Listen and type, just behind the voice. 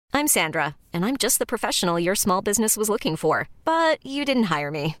I'm Sandra, and I'm just the professional your small business was looking for. But you didn't hire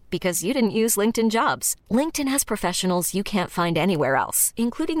me because you didn't use LinkedIn Jobs. LinkedIn has professionals you can't find anywhere else,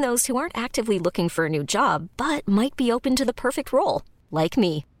 including those who aren't actively looking for a new job, but might be open to the perfect role, like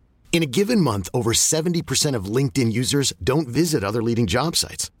me. In a given month, over 70% of LinkedIn users don't visit other leading job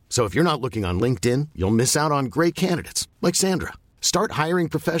sites. So if you're not looking on LinkedIn, you'll miss out on great candidates like Sandra. Start hiring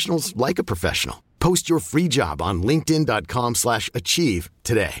professionals like a professional. Post your free job on linkedin.com/achieve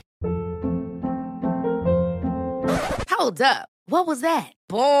today. Hold up. What was that?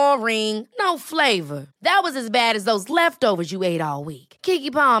 Boring. No flavor. That was as bad as those leftovers you ate all week.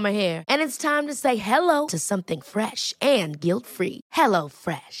 Keke Palmer here. And it's time to say hello to something fresh and guilt-free. Hello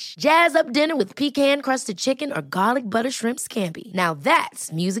Fresh. Jazz up dinner with pecan-crusted chicken or garlic butter shrimp scampi. Now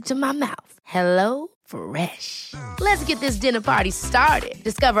that's music to my mouth. Hello Fresh. Let's get this dinner party started.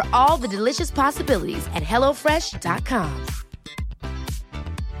 Discover all the delicious possibilities at hellofresh.com.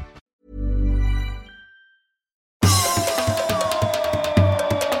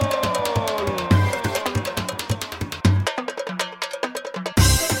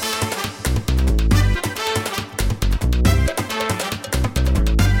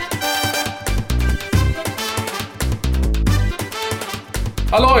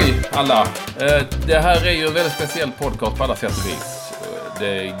 Halloj alla! Det här är ju en väldigt speciell podcast på alla sätt och vis.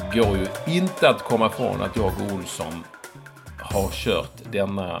 Det går ju inte att komma ifrån att jag och Olsson har kört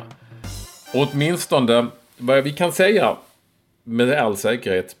denna, åtminstone vad vi kan säga med all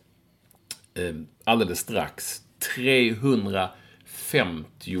säkerhet, alldeles strax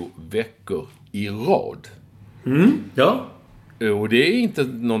 350 veckor i rad. Ja. Och det är inte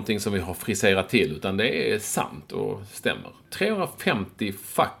någonting som vi har friserat till, utan det är sant och stämmer. 350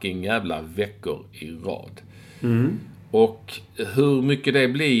 fucking jävla veckor i rad. Och hur mycket det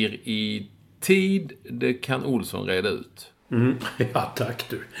blir i tid, det kan Olsson reda ut. Ja, tack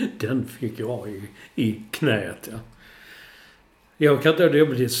du. Den fick jag i knät, ja. Jag kan inte, det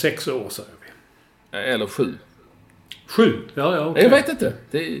blir 6 år, säger vi. Eller 7. 7? Ja, okay. Jag vet inte.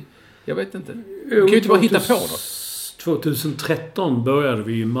 Jag vet inte. Du kan ju inte bara hitta på något. 2013 började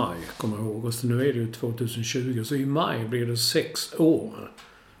vi i maj, kommer jag ihåg. Och så nu är det ju 2020. Så i maj blir det 6 år.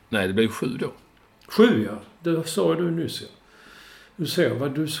 Nej, det blir 7 då. 7, ja. Det sa du nyss, ja. Du ser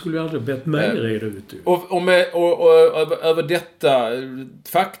vad du skulle aldrig bett mig reda ut. Och över detta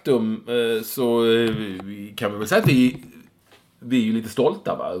faktum så kan vi väl säga att vi är ju lite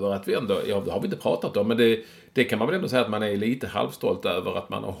stolta, va, över att vi ändå, ja, det har vi inte pratat om, men det kan man väl ändå säga att man är lite halvstolt över att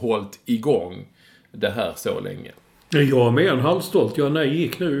man har hållit igång det här så länge. Jag är mer än halvstolt. När jag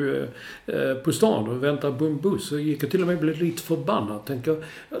gick nu på stan och väntade på en buss så gick jag till och med blev lite förbannad. Tänker,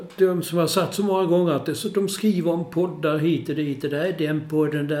 de som har sagt så många gånger att de skriver om poddar hit och dit. Det är den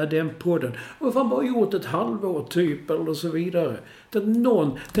podden, det är den podden. Och fan bara gjort ett halvår typ eller så vidare.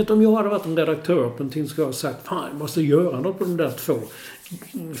 Tänk om jag hade varit en redaktör på någonting ska jag ha sagt, fan jag måste göra något på de där 2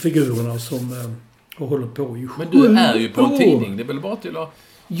 figurerna som har hållit på i 7 år. Men du är ju på en tidning, det är väl bara till att...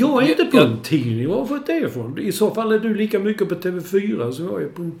 Jag är inte på en tidning. Var har fått det ifrån? I så fall är du lika mycket på TV4 som jag är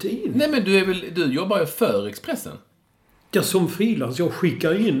på en tidning. Nej, men du jobbar ju för Expressen. Ja, som frilans. Jag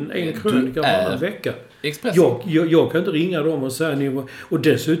skickar in en krönika varannan vecka. Expressen. Jag kan inte ringa dem och säga... Och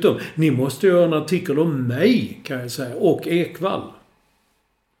dessutom, ni måste göra en artikel om mig, kan jag säga. Och Ekvall.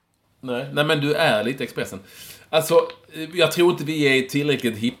 Nej, men du är lite Expressen. Alltså, jag tror inte vi är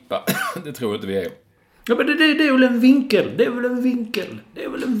tillräckligt hippa. Det tror jag inte vi är. Ja, men det är väl en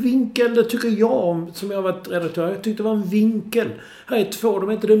vinkel. Det tycker jag, som jag har varit redaktör. Jag tyckte det var en vinkel. Här är 2, de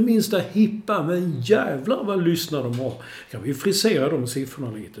är inte det minsta hippa, men jävlar vad lyssnar de har. Kan vi frisera de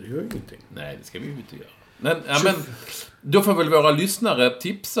siffrorna lite? Det gör ingenting. Nej, det ska vi inte göra. Men då får väl våra lyssnare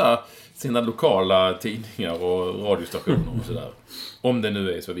tipsa sina lokala tidningar och radiostationer och sådär. Om det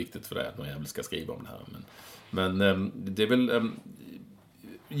nu är så viktigt för det att man jävla ska skriva om det här. Men det är väl...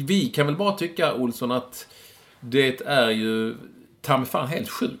 Vi kan väl bara tycka, Olsson, att det är ju fan helt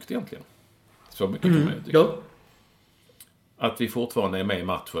sjukt egentligen. Så mycket kan man ju tycka. Ja. Att vi fortfarande är med i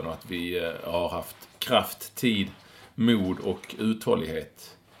matchen och att vi har haft kraft, tid, mod och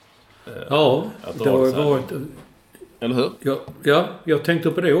uthållighet. Ja, det har varit... Eller hur? Ja, jag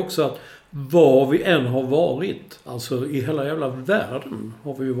tänkte på det också, att var vi än har varit, alltså i hela jävla världen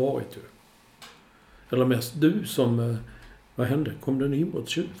har vi ju varit ju. Eller mest du som... Vad hände? Kom det en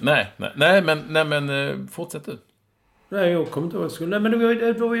inbrottstjuv? Nej, men fortsätt du. Nej, jag kommer inte ihåg vad jag skulle...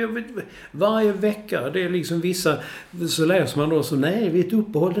 Nej, men varje vecka, det är liksom vissa... Så läser man då så, nej, vi är ett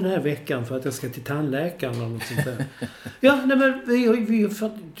uppehåll den här veckan för att jag ska till tandläkaren eller något sånt där. Ja, nej men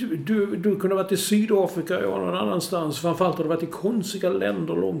du kunde ha varit i Sydafrika och någon annanstans. Framförallt har du varit i konstiga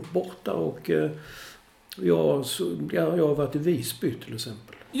länder långt borta och jag har varit i Visby till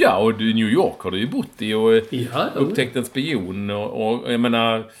exempel. Ja, och i New York har du ju bott i och upptäckt en spion och jag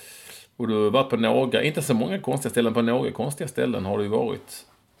menar, och du har varit på några, inte så många konstiga ställen, på några konstiga ställen har du ju varit.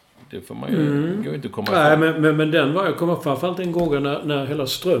 Det får man ju, går inte att komma ifrån. Nej, men den var jag kommer framförallt en gång när hela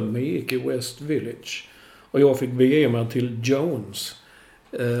strömmen gick i West Village. Och jag fick bege mig till Jones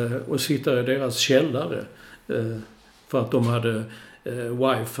och sitta i deras källare för att de hade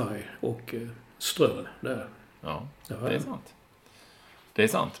wifi och ström där. Ja, det är sant. Det är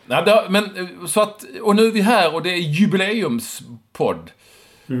sant. Ja, men, så att, och nu är vi här och det är jubileumspodd.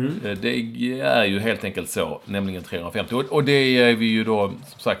 Det är ju helt enkelt så, nämligen 350. Och det är vi ju då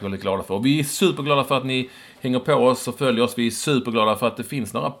som sagt väldigt glada för. Och vi är superglada för att ni hänger på oss och följer oss. Vi är superglada för att det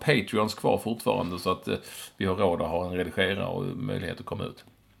finns några Patreons kvar fortfarande så att vi har råd att ha en redigerare och möjlighet att komma ut.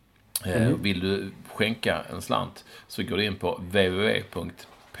 Vill du skänka en slant så går du in på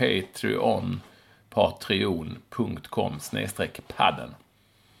www.patreon.com/padden.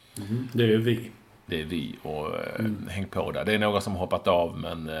 Det är vi. Det är vi och häng på där. Det är några som har hoppat av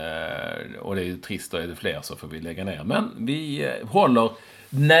men, och det är ju trist och är det fler så får vi lägga ner. Men vi håller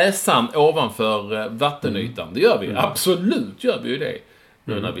näsan ovanför vattenytan. Det gör vi. Absolut gör vi ju det.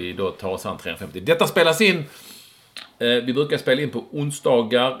 Nu när vi då tar oss an 350. Detta spelas in. Vi brukar spela in på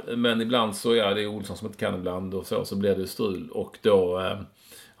onsdagar men ibland så är det Olsson som inte kan ibland och så blir det strul. Och då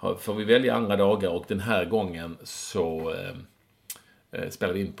får vi välja andra dagar och den här gången så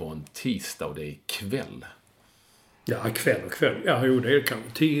spelar vi in på en tisdag och det är kväll. Ja, kväll. Ja, jo, det kan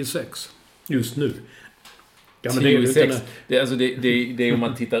 10:06 just nu. Ja, men 10:06. Det är om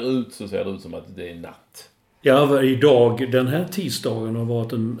man tittar ut så ser det ut som att det är natt. Ja, idag, den här tisdagen har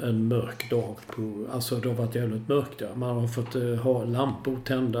varit en mörk dag. Alltså det har varit jävligt mörkt där. Man har fått ha lampor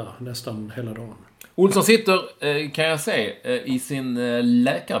tända nästan hela dagen. Olsson sitter, kan jag se, i sin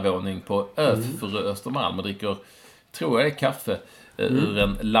läkarvåning på Övre Östermalm och dricker, tror jag det är kaffe, ur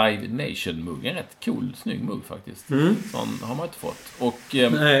en Live Nation-mugg. En rätt cool, snygg mugg faktiskt. Sån har man inte fått. Och,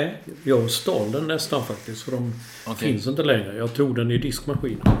 nej, jag stal den nästan faktiskt. För de finns inte längre. Jag tog den i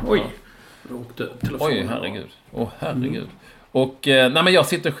diskmaskinen. Oj! Oj, herregud. Och nej, men jag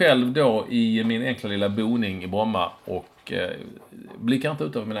sitter själv då i min enkla lilla boning i Bromma och blickar inte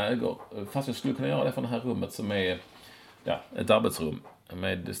ut över mina ögon. Fast jag skulle kunna göra det från det här rummet som är ett arbetsrum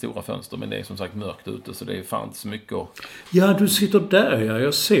med stora fönster. Men det är som sagt mörkt ute så det är fan inte så mycket att... Ja, du sitter där, ja.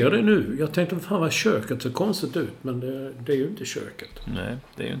 Jag ser det nu. Jag tänkte, fan vad köket ser konstigt ut. Men det är ju inte köket. Nej,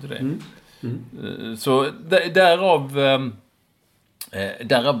 det är ju inte det. Så därav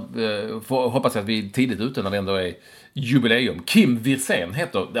hoppas jag att vi är tidigt ute när det ändå är jubileum. Kim Wirsén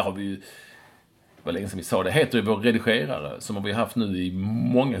heter, det har vi ju, vad länge sedan vi sa det, heter ju vår redigerare som har vi haft nu i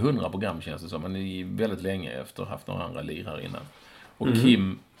många hundra program känns det som, men i väldigt länge efter haft några andra lirare innan. Och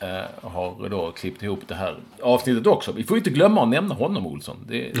Kim har då klippt ihop det här avsnittet också. Vi får inte glömma att nämna honom, Olsson.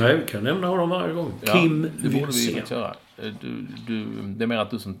 Nej, vi kan nämna honom varje gång. Kim det borde vi inte göra. Det är mer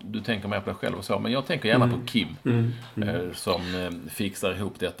att du tänker mer på dig själv och så. Men jag tänker gärna på Kim som fixar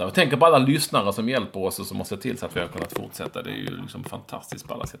ihop detta. Och tänker på alla lyssnare som hjälper oss och som måste se till så att vi har kunnat fortsätta. Det är ju liksom fantastiskt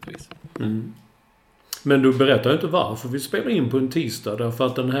på alla sätt och vis. Men du berättar inte varför vi spelar in på en tisdag. Därför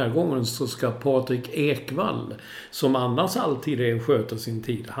att den här gången så ska Patrik Ekwall, som annars alltid sköter sin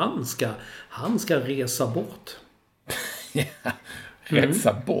tid, han ska resa bort.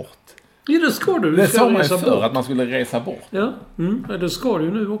 Resa bort? Ja, det ska du. Det sa man ju förr att man skulle resa bort. Ja, det ska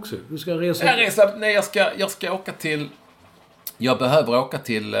du nu också. Du ska resa bort. Jag ska åka till... Jag behöver åka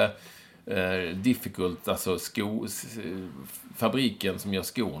till Difficult, alltså fabriken som gör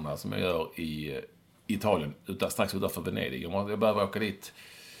skorna som jag gör i Italien, strax utanför Venedig. Jag behöver åka dit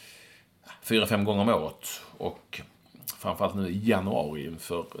 4-5 gånger om året. Och framförallt nu i januari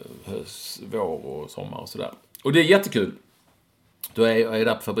inför höst, vår och sommar och sådär. Och det är jättekul. Då är jag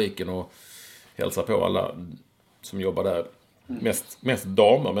där på fabriken och hälsar på alla som jobbar där. Mest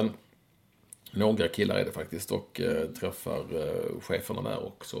damer, men några killar är det faktiskt. Och träffar cheferna där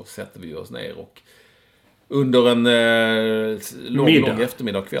och så sätter vi oss ner och under en lång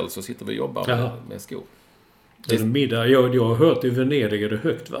eftermiddag och kväll så sitter vi och jobbar med skor. Det är middag. Jag har hört i Venedig är det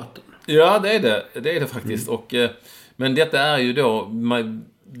högt vatten. Ja, det är det faktiskt. Och, men detta är ju då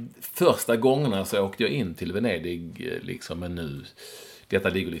första gångerna så åkte jag in till Venedig liksom, men nu detta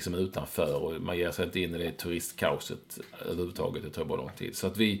ligger liksom utanför och man ger sig inte in i det turistkaoset överhuvudtaget. Det tar bara lång tid. Så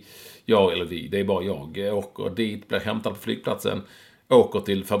att det är bara jag åker dit, blir hämtad på flygplatsen, åker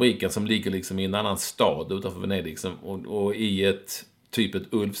till fabriken som ligger liksom i en annan stad utanför Venedig liksom, och i ett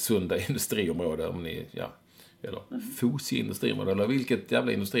Ulvsunda industriområde om ni, eller Fosie industriområde eller vilket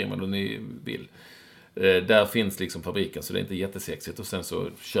jävla industriområde ni vill. Där finns liksom fabriken, så det är inte jättesexigt. Och sen så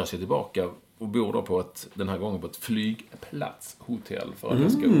körs jag tillbaka och bor då på den här gången på ett flygplatshotell för att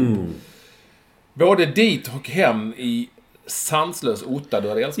jag ska upp. Både dit och hem i sanslös otta. Du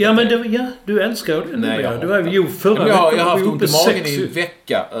hade älskat Ja, men du älskar det. Nej, jag har har haft ont i magen i en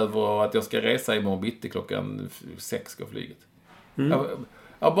vecka över att jag ska resa imorgon bitti klockan 6 ska flyget. Jag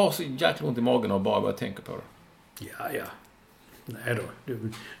har bara så jäkla ont i magen och bara tänker på det. Ja. Nej då.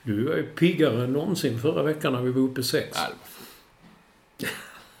 Du är ju piggare än någonsin förra veckan när vi var uppe 6.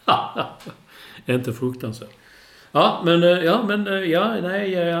 Inte fruktansvärt. Nej.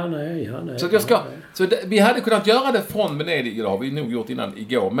 Så vi hade kunnat göra det från Venedig idag. Har vi nog gjort innan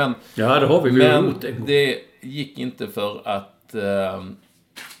igår. Men, ja, det har vi. Men det gick inte för att...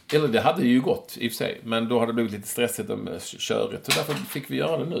 eller det hade ju gått i och för sig. Men då hade det blivit lite stressigt och körigt. Så därför fick vi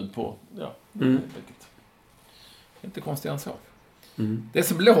göra det nu på... Ja, inte konstigt än så. Det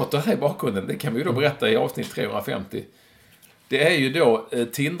som låter här i bakgrunden, det kan vi ju då berätta i avsnitt 350. Det är ju då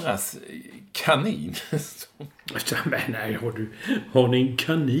Tindras kanin. Nej, har ni en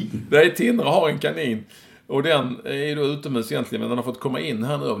kanin? Nej, Tindra har en kanin. Och den är ju då utomhus egentligen, men den har fått komma in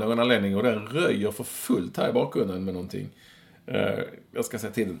här nu av någon anledning. Och den röjer för fullt här i bakgrunden med någonting. Jag ska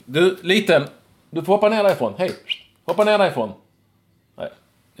säga till den. Du, liten, du får hoppa ner därifrån. Hej, hoppa ner därifrån. Nej,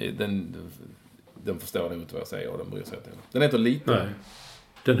 den förstår nog inte vad jag säger och den bryr sig inte. Den heter Liten. Nej,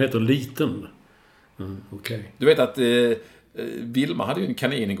 den heter Liten. Okej. Du vet att Vilma hade ju en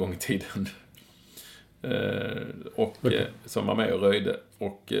kanin en gång i tiden. Som var med och röjde.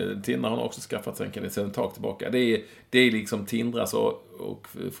 Och Tindra har också skaffat sig en kanin sedan ett tag tillbaka. Det är liksom Tindras och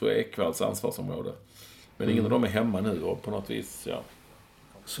fru Ekvalls ansvarsområde. Men ingen av dem är hemma nu och på något vis, ja.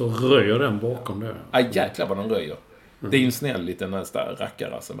 Så röjer den bakom det. Ja, jäklar vad den röjer. Det är ju en snäll liten nästa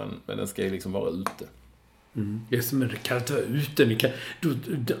rackare alltså, men den ska ju liksom vara ute. Yes, men det kan inte vara ute.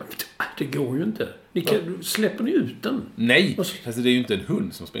 Det går ju inte. Släpper ni ut den? Nej, alltså det är ju inte en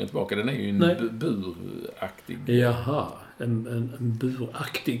hund som springer tillbaka. Den är ju en buraktig. Jaha, en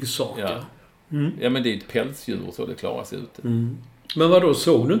buraktig sak. Ja. Ja, men det är ett pälsdjur så det klarar sig ute. Men vadå,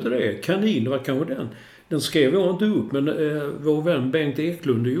 såg du inte det? Kanin var kanske den. Den skrev jag inte upp, men vår vän Bengt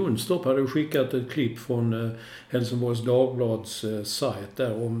Eklund i Jonstorp hade skickat ett klipp från Helsingborgs Dagblads sajt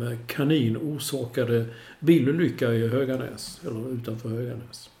där om kanin orsakade bilolycka i Höganäs, eller utanför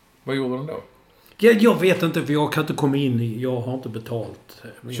Höganäs. Vad gjorde den då? Ja, jag vet inte, för jag kan inte komma in i, jag har inte betalt.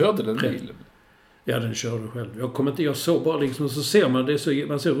 Körde den bilen? Ja, den körde själv. Jag såg bara liksom, så ser man det, så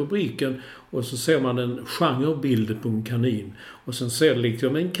man ser rubriken och så ser man en genrebild på en kanin. Och sen ser det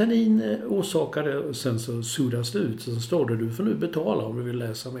liksom en kanin orsakade och sen så suddas det ut. Så står det, du får nu betala om du vill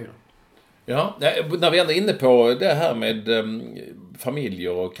läsa mer. Ja, när vi ändå är inne på det här med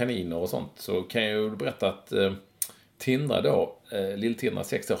familjer och kaniner och sånt så kan jag ju berätta att Tindra då, Lill-Tindra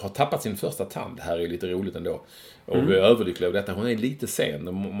 6 år, har tappat sin första tand. Det här är ju lite roligt ändå. Och vi är överlyckliga över detta. Hon är lite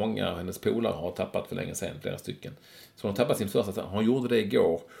sen. Många av hennes polare har tappat för länge sen, flera stycken. Så hon har tappat sin första tand. Hon gjorde det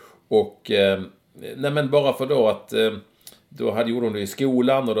igår. Och men bara för då att då gjorde hon det i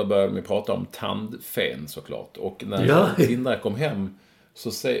skolan och då började vi prata om tandfen såklart. Och när Tindra kom hem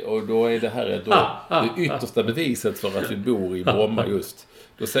och då är det här det yttersta beviset för att vi bor i Bromma just.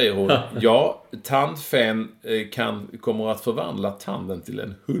 Då säger hon, ja, tandfen kommer att förvandla tanden till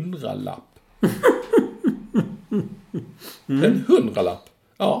en 100-lapp. En 100-lapp?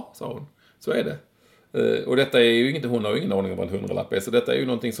 Ja, sa hon. Så är det. Och detta är ju inget, hon har ju ingen aning om vad en 100-lapp är. Så detta är ju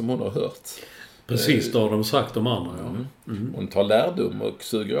någonting som hon har hört. Precis, då har de sagt de andra. Ja. Hon tar lärdom och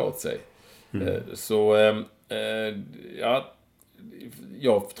suger åt sig. Så,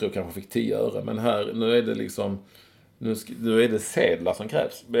 jag tror kanske fick 10 öre. Men här, nu är det liksom... Nu är det sedlar som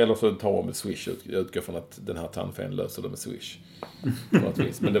krävs. Eller så tar de med Swish. Jag utgår från att den här tandfen löser det med Swish. På något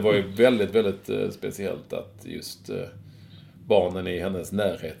vis. Men det var ju väldigt, väldigt speciellt att just barnen i hennes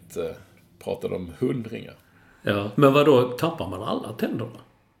närhet pratade om 100-ringar. Ja, men vad då tappar man alla tänderna?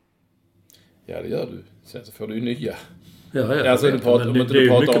 Ja, det gör du. Sen så får du ju nya. Ja, alltså, det är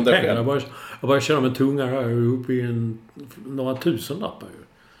mycket om det pengar. Jag bara känner med tunga här uppe i några tusenlappar ju.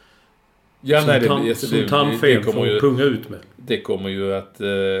 Ja, som tandfen får punga ut med. Det kommer ju att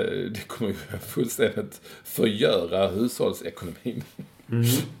fullständigt förgöra hushållsekonomin.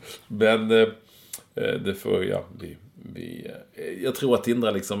 Men det får jag tror att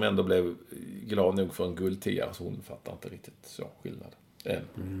Tindra liksom ändå blev glad nog för en guldtia, så hon fattar inte riktigt så skillnad än.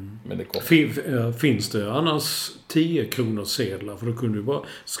 Men det kommer. Finns det annars 10 kronor sedlar? För då kunde du bara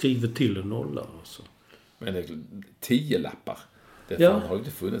skriva till en nolla. Alltså. Men 10 lappar. Det har ju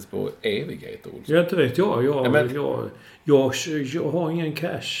inte funnits på evigheter. Jag inte vet jag har ingen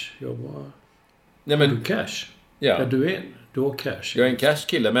cash. Jag bara... Nej, men, du cash? Ja. Du har cash. Jag är en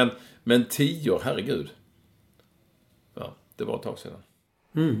cash-kille, Men 10, herregud. Ja, det var ett tag sedan.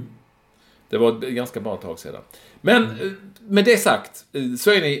 Det var ett ganska bra tag sedan. Men med det sagt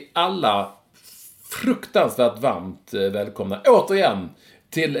så är ni alla fruktansvärt varmt välkomna återigen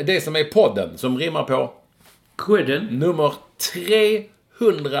till det som är podden som rimmar på Quidden. nummer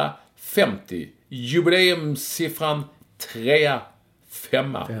 350. Jubileumssiffran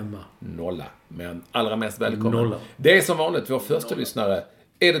 3-5. 0. Men allra mest välkommen. 0. Det är som vanligt vår första lyssnare,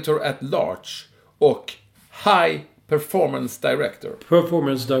 Editor at Large och High Performance Director.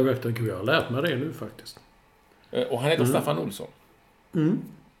 Performance Director, gud, jag har lärt mig det nu faktiskt. Och han heter Staffan Olsson.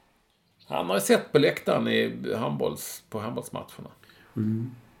 Han har sett på läktaren på handbollsmatcherna.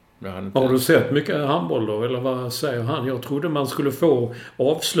 Har du sett mycket handboll då? Eller vad säger han? Jag trodde man skulle få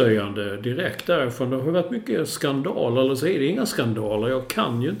avslöjande direkt därifrån. Det har varit mycket skandaler. Eller så är det inga skandaler. Jag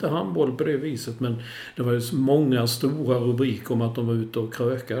kan ju inte handboll på det viset. Men det var ju många stora rubriker om att de var ute och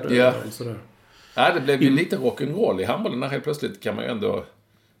krökade. Ja. Och sådär. Ja, det blev ju lite rock'n'roll i handbollen. Helt plötsligt kan man ju ändå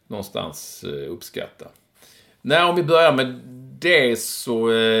någonstans uppskatta. Nej, om vi börjar med det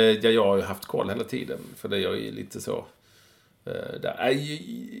så... jag har ju haft koll hela tiden. För det är ju lite så...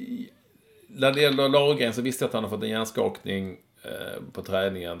 När det gäller Lagergren så visste jag att han har fått en hjärnskakning på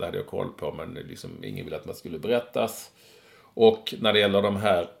träningen. Det hade jag koll på, men liksom ingen ville att man skulle berättas. Och när det gäller de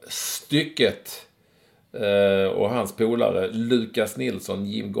här stycket och hans polare Lukas Nilsson,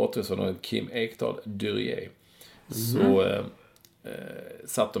 Jim Gottfridsson och Kim Ekdahl Durier, så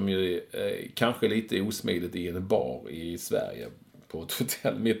satt de ju kanske lite osmidigt i en bar i Sverige på ett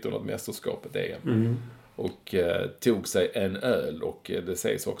hotell mitt under mästerskapet EM. Och tog sig en öl och det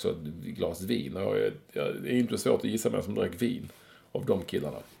sägs också ett glas vin. Och det är inte svårt att gissa vem som drack vin av de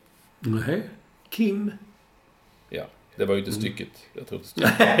killarna. Nej. Kim. Ja, det var ju inte stycket. Jag tror inte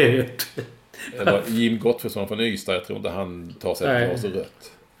stycket. Eller Jim Gottfridsson från Ystad, jag tror inte han tar sig ett glas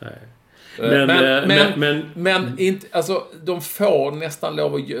rött. Nej. Men inte, alltså, de får nästan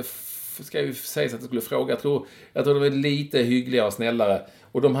lov att... Ska ju säga att jag skulle fråga. Jag tror de är lite hyggligare och snällare.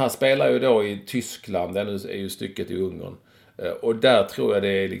 Och de här spelar ju då i Tyskland. Det är ju stycket i Ungern. Och där tror jag det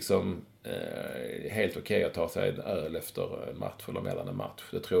är liksom helt okej att ta sig en öl efter en match eller mellan en match.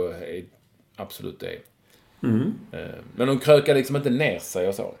 Det tror jag är absolut det. Men de krökar liksom inte ner sig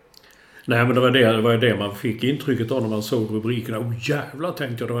och så. Nej, men det var det man fick intrycket av när man såg rubrikerna. Jävlar,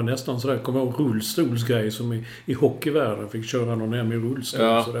 tänkte jag. Det var nästan sådär, kommer ihåg rullstolsgrej som i hockeyvärlden fick köra någon hem i rullstol.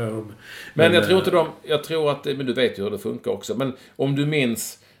 Ja. Sådär. Men jag tror inte jag tror att, men du vet ju hur det funkar också. Men om du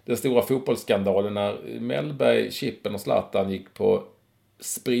minns den stora fotbollsskandalen när Mellberg, Chippen och Zlatan gick på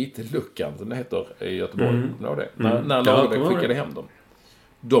spritluckan, som det heter i Göteborg. När Lagerberg skickade hem dem.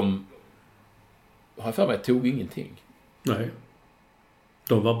 De har för mig tog ingenting. Nej.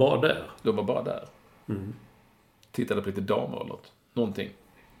 De var bara där. Tittade på lite damer eller någonting.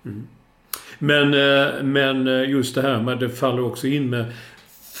 Men just det här med det faller också in med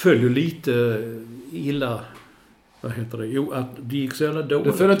följer lite illa, vad heter det? Jo, att det gick så jävla dåligt.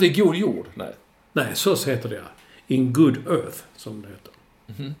 Det följer inte i god jord, nej. Nej, så heter det. In good earth, som det heter.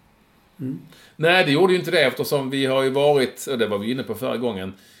 Nej, det gjorde ju inte det eftersom vi har ju varit, och det var vi inne på förra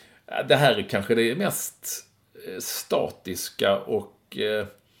gången, det här är kanske det mest statiska och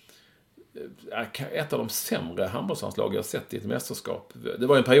ett av de sämre handbollsanslag jag sett i ett mästerskap. Det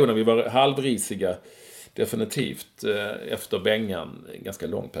var en period när vi var halvrisiga, definitivt, efter Bengan, en ganska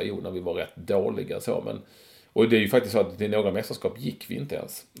lång period när vi var rätt dåliga så, men, och det är ju faktiskt så att i några mästerskap gick vi inte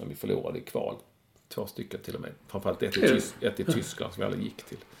ens när vi förlorade i kval. 2 stycken till och med. Framförallt ett i Tyskland som vi aldrig gick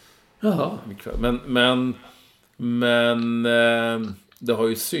till. Jaha. Men det har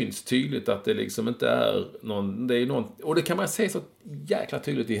ju synts tydligt att det liksom inte är någon... Och det kan man säga så jäkla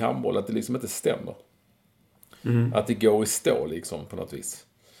tydligt i handboll att det liksom inte stämmer. Att det går i stå liksom på något vis.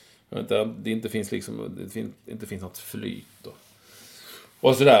 Det inte finns liksom... inte finns något flyt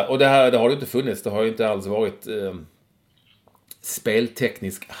och sådär. Och det har det inte funnits. Det har ju inte alls varit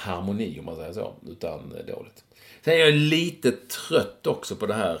spelteknisk harmoni, om man säger så. Utan dåligt. Sen är jag lite trött också på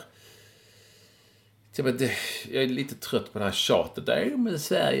det här. Jag är lite trött på det här tjatet. Men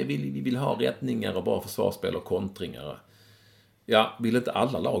Sverige vill ha räddningar och bra försvarsspel och kontringar. Ja, vill inte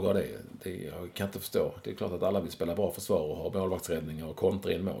alla lag ha det? Jag kan inte förstå. Det är klart att alla vill spela bra försvar och ha målvaktsräddningar och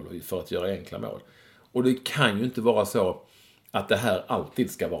kontra in mål för att göra enkla mål. Och det kan ju inte vara så att det här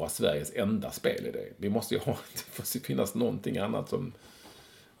alltid ska vara Sveriges enda spel i det. Vi måste ju ha, det måste finnas någonting annat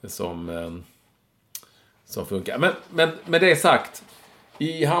som funkar. Men med det sagt,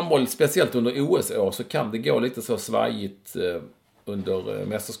 i handboll, speciellt under OS-år, så kan det gå lite så svajigt under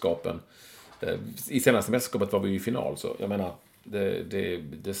mästerskapen. I senaste mästerskapet var vi i final, så jag menar,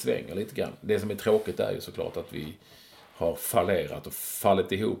 det svänger lite grann. Det som är tråkigt är ju såklart att vi har fallerat och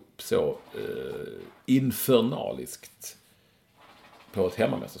fallit ihop så infernaliskt på ett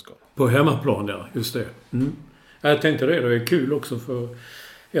hemmamästerskap. På hemmaplan, ja. Just det. Mm. Jag tänkte det är kul också för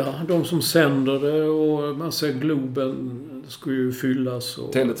de som sänder det och man ser Globen ska ju fyllas.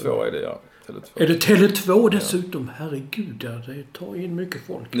 Och, Tele2 är det, ja. Tele2. Är det Tele2 dessutom? Ja. Herregud, det tar in mycket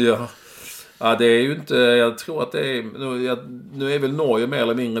folk. Ja. Ja, det är ju inte... Jag tror att det är... Nu är väl Norge mer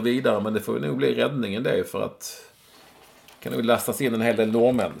eller mindre vidare, men det får ju nog bli räddningen det, för att kan nog lastas in en hel del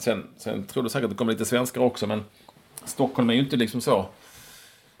norrmän. Sen tror jag säkert att det kommer lite svenskar också, men Stockholm är ju inte liksom så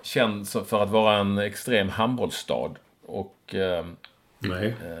känd för att vara en extrem handbollsstad. Och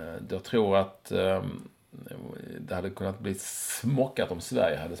Nej. jag tror att det hade kunnat bli smockat om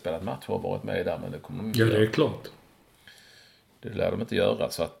Sverige hade spelat match och varit med där, men det kommer de inte det är klart. Det lär de inte göra,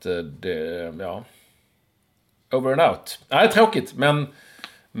 så att det, ja. Over and out. Nej, tråkigt, men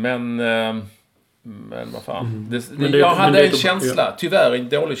vad fan. Jag hade en känsla, tyvärr en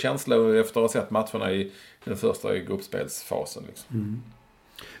dålig känsla efter att ha sett matcherna i den första gruppspelsfasen. Liksom. Mm.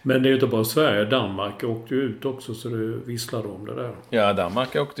 Men det är ju inte bara Sverige. Danmark åkte ju ut också, så det visslade om det där. Ja,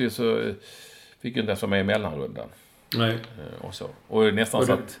 Danmark åkte ju, så fick ju inte ens vara med i mellanrundan. Nej. Och så. Och nästan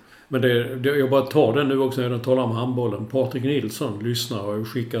så att... Men jag bara tar den nu också när jag talar om handbollen. Patrik Nilsson lyssnar och har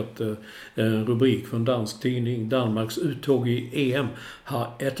skickat en rubrik från dansk tidning. Danmarks uttåg i EM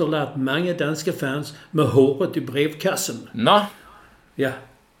har efterlatt många danska fans med håret i brevkassen. Nå? Ja.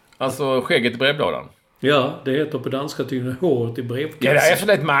 Alltså skägget i brevlådan. Ja, det heter på danska tidningen håret i brevkassen. Ja, det är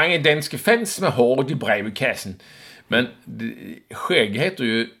efterlatt många danska fans med håret i brevkassen. Men skägg heter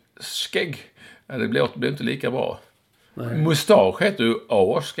ju skägg. Ja, det blir inte lika bra. Nej. Mustasch heter ju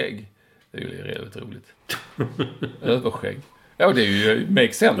årskägg. Det är ju väldigt roligt. Överskägg. Ja, det är ju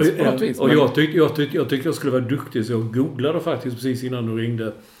makes sense på något vis. Och jag tyckte jag skulle vara duktig, så jag googlade faktiskt precis innan du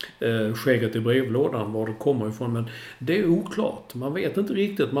ringde skägget i brevlådan, var det kommer ifrån. Men det är oklart. Man vet inte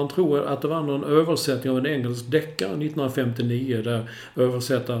riktigt. Man tror att det var någon översättning av en engelsk deckare 1959 där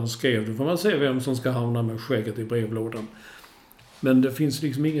översättaren skrev det. Får man se vem som ska hamna med skägget i brevlådan. Men det finns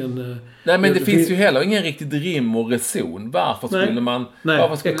liksom ingen... Nej, men det finns ju heller ingen riktigt rim och reson. Varför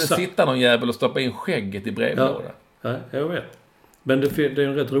skulle det sitta någon jävel och stoppa in skägget i brevlådan? Ja, jag vet. Men det är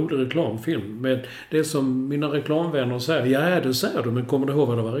en rätt rolig reklamfilm. Men det som mina reklamvänner säger. Ja, det säger du, men kommer du ihåg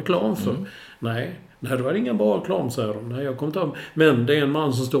vad det var reklam för? Mm. Nej, det var ingen bra reklam, säger de. Nej, jag kommer inte ihåg. Men det är en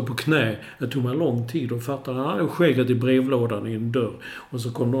man som står på knä. Det tog mig lång tid att fatta. Han hade skägget i brevlådan i en dörr. Och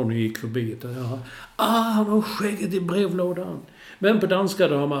så kom någon och gick förbi. Han har skägget i brevlådan. Men på danska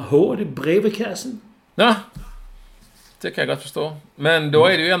då har man håret i brevkassen. Ja, det kan jag gott förstå. Men då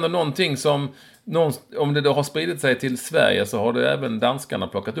är det ju ändå någonting som... om det då har spridit sig till Sverige, så har det även danskarna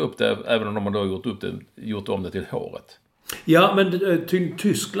plockat upp det, även om de har då gjort om det till håret. Ja, men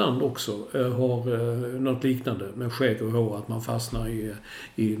Tyskland också har något liknande med skägg och hår, att man fastnar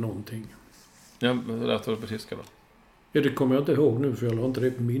i någonting. Ja, men det låter det på tyska då? Ja, det kommer jag inte ihåg nu, för jag har inte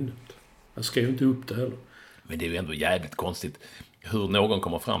det på minnet. Jag skrev inte upp det heller. Men det är ju ändå jävligt konstigt hur någon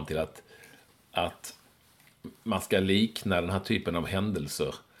kommer fram till att man ska likna den här typen av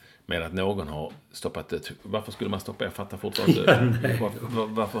händelser med att någon har stoppat det. Varför skulle man stoppa? Jag fattar fortfarande.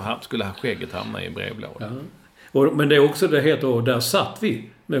 Varför skulle skägget hamna i brevlådan? Ja. Men det är också det heter, där satt vi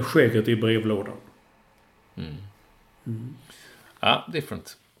med skägget i brevlådan. Ja,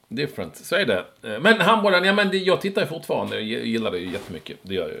 different. Så är det. Men handbollen, ja, men jag tittar ju fortfarande. Jag gillar det ju jättemycket.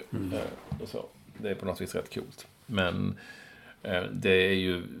 Det gör jag ju. Så. Det är på något vis rätt coolt. Men det är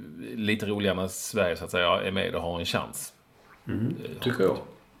ju lite roligare när Sverige, så att säga, är med och har en chans. Tycker jag.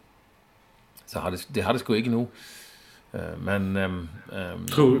 Så det hade skojigt nog. Men...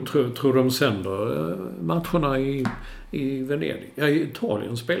 Tror de sänder matcherna i Venedig? Ja, i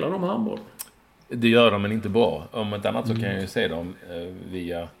Italien spelar de handboll. Det gör de, men inte bra. Om ett annat så kan jag ju se dem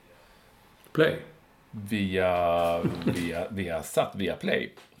via... Play. Via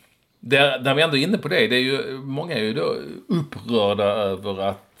Play. Där vi ändå är inne på det är ju... Många är ju då upprörda över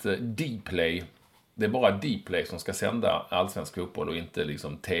att Dplay... Det är bara Dplay som ska sända allsvensk fotboll och inte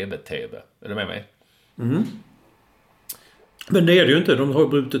liksom TV. Är du med mig? Mm. Men det är det ju inte. De har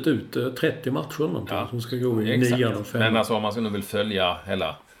brutit ut 30 matcher som ska gå i 9 och 5. Men alltså om man nu vill följa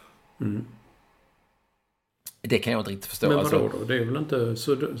hela... Det kan jag inte riktigt förstå. Men vadå då? Det är väl inte...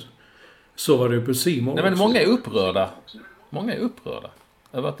 Så var det ju på Simon. Nej, men många är upprörda.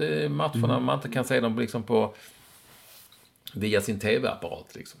 Över att matcherna man inte kan se dem liksom via sin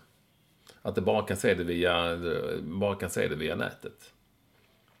TV-apparat liksom. Att det bara kan se det via nätet.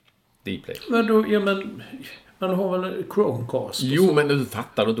 Dplay. Men då, ja, men man har väl Chromecast? Jo, men nu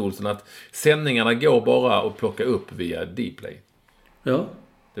fattar du inte, Olsson, att sändningarna går bara att plocka upp via Dplay. Ja.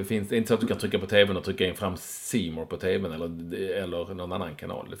 Det är inte så att du kan trycka på tvn och trycka in fram C More på tvn eller någon annan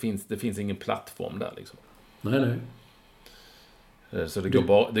kanal. Det finns ingen plattform där liksom. Nej. Så det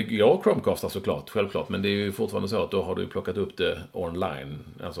går Chromecastar såklart, självklart. Men det är ju fortfarande så att då har du plockat upp det online.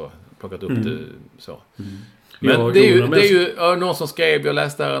 Alltså plockat upp det så. Men det är ju någon som skrev, jag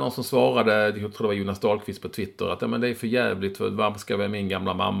läste där, någon som svarade, jag tror det var Jonas Dahlqvist på Twitter, att men det är för jävligt, för varför ska vara min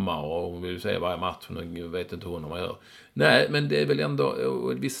gamla mamma och hon vill säga varje match, hon vet inte hon vad man gör. Nej, men det är väl ändå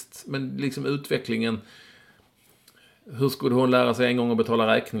visst, men liksom utvecklingen, hur skulle hon lära sig en gång att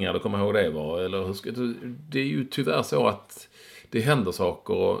betala räkningar, då kommer jag ihåg det var, eller det är ju tyvärr så att det händer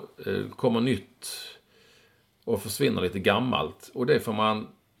saker och kommer nytt och försvinner lite gammalt, och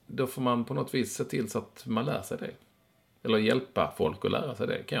då får man på något vis se till så att man lär sig det. Eller hjälpa folk att lära sig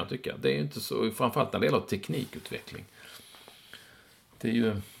det, kan jag tycka. Det är ju inte så, framförallt när det gäller teknikutveckling. Det är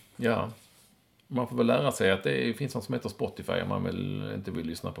ju, man får väl lära sig att det finns något som heter Spotify om man inte vill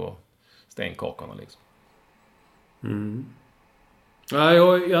lyssna på stenkakorna liksom.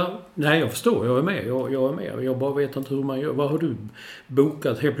 Nej, jag förstår. Jag är med. Jag är med. Jag bara vet inte hur man gör. Vad har du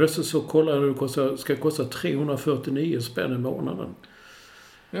bokat? Helt plötsligt så kollar du att det ska kosta 349 spänn i månaden.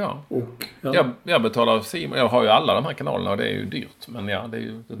 Ja. Jag betalar C-More. Jag har ju alla de här kanalerna och det är ju dyrt. Men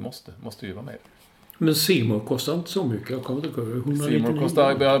det måste ju vara med. Men C-More kostar inte så mycket. Jag kommer inte ihåg. C-More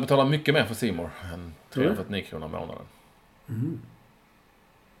kostar, jag betalar mycket mer för C-More än 349 kronor i månaden.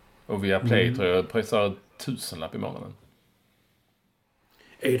 Och via Play tror jag pröjsar 1000-lapp i månaden.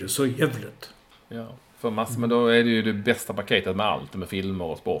 Är det så jävligt? Ja, för massor. Men då är det ju det bästa paketet med allt. Med filmer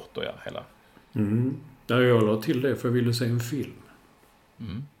och sport och hela. Ja, jag la till det för jag ville se en film.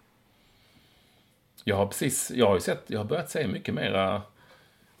 Jag har börjat se mycket mera.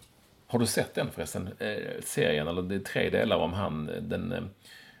 Har du sett den förresten? Serien, eller det är 3 delar om den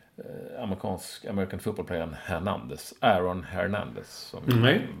American football-playern Aaron Hernandez, som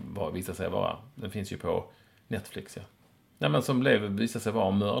visade sig vara, den finns ju på Netflix, ja. Nej, men som visade sig vara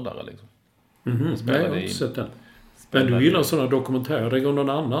en mördare liksom. Nej, jag har inte sett den. Men du gillar sådana dokumentärer. Det går någon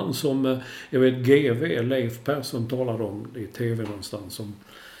annan som, jag vet, GV, Leif Persson talade om i tv någonstans. Som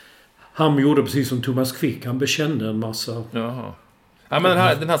han gjorde precis som Thomas Quick. Han bekände en massa. Jaha. Ja,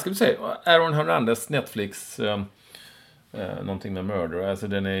 men den här ska du se. Aaron Hernandez, Netflix, någonting med murder. Alltså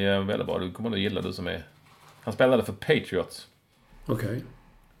den är väldigt bra. Du kommer nog gilla, du som är. Han spelade för Patriots. Okej.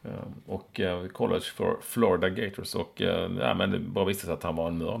 Och college för Florida Gators. Och men det bara visste sig att han var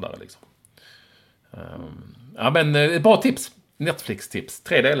en mördare liksom. Men ett bra tips. Netflix-tips.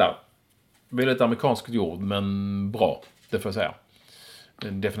 3 delar. Väldigt amerikanskt gjord, men bra. Det får jag säga.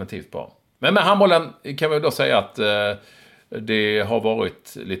 Definitivt bra. Men med handbollen kan vi då säga att det har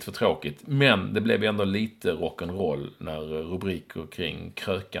varit lite för tråkigt. Men det blev ändå lite rock'n'roll när rubriker kring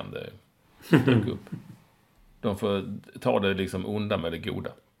krökande dök upp. De får ta det liksom onda med det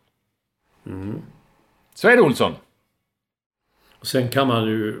goda. Så är det, Olsson. Och sen kan man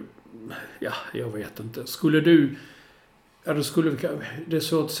ju... Ja, jag vet inte. Skulle du... Ja, det är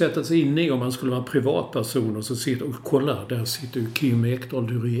så att sätta sig in i om man skulle vara en privatperson och så sitter och kolla. Där sitter ju Kim Ekdahl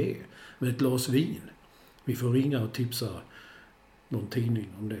Durier med ett glas vin. Vi får ringa och tipsa någon tidning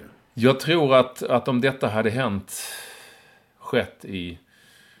om det. Jag tror att om detta hade skett i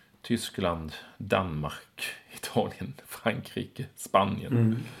Tyskland, Danmark, Italien, Frankrike,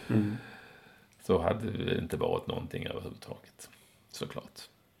 Spanien så hade det inte varit någonting överhuvudtaget. Såklart.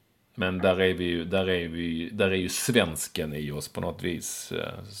 Men där är ju svensken i oss på något vis,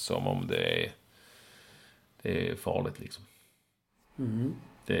 som om det är farligt liksom.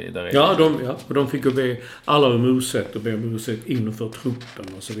 De fick ju be alla om ursäkt och be om ursäkt inför truppen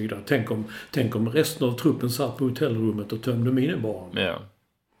och så vidare. Tänk om resten av truppen satt på hotellrummet och tömde minibarn. Ja.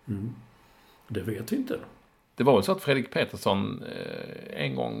 Det vet vi inte. Det var väl så att Fredrik Petersson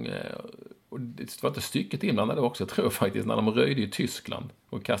en gång, och det var inte stycket inblandade också, tror jag faktiskt, när de röjde i Tyskland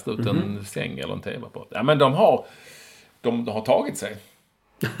och kastade ut en säng eller en tv-apparat. Ja, men de har tagit sig.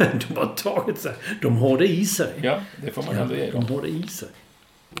 De har tagit sig. De har det i sig. Ja, det får man ändå ge dem. De har det i sig.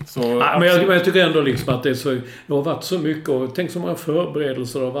 Så, men jag tycker ändå liksom att det har varit så mycket, och tänk så många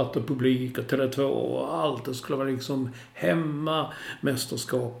förberedelser det har varit, och publik och Tele2 och allt. Det skulle vara liksom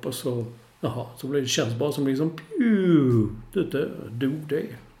hemmamästerskap och så. Jaha, så det känns bara som liksom dog det.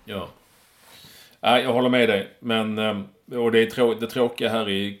 Ja. Jag håller med dig, men och det tråkiga här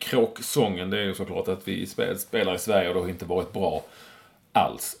i kråksången, det är ju såklart att vi spelar i Sverige och det har inte varit bra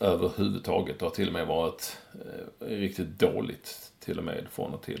alls överhuvudtaget. Det har till och med varit riktigt dåligt till och med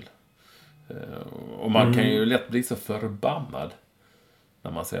från och till. Och man kan ju lätt bli så förbannad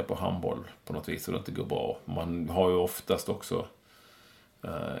när man ser på handboll på något vis och det inte går bra. Man har ju oftast också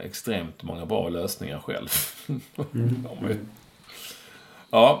extremt många bra lösningar själv.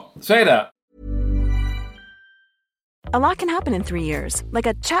 Ja, så är det. A lot can happen in 3 years, like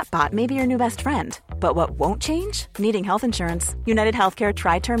a chatbot may be your new best friend. But what won't change? Needing health insurance. United Healthcare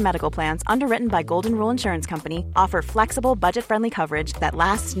Tri-Term Medical Plans, underwritten by Golden Rule Insurance Company, offer flexible, budget-friendly coverage that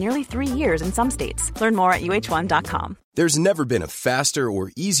lasts nearly 3 years in some states. Learn more at uh1.com. There's never been a faster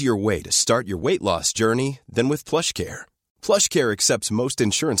or easier way to start your weight loss journey than with PlushCare. PlushCare accepts most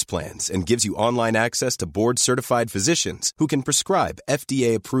insurance plans and gives you online access to board-certified physicians who can prescribe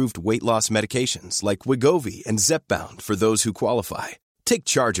FDA-approved weight loss medications like Wegovy and Zepbound for those who qualify. Take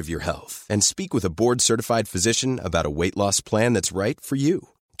charge of your health and speak with a board-certified physician about a weight loss plan that's right for you.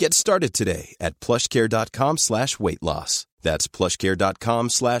 Get started today at plushcare.com/weightloss. That's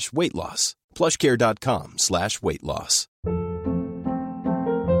plushcare.com/weightloss. plushcare.com/weightloss.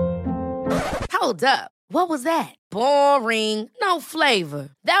 Hold up. What was that? Boring. No flavor.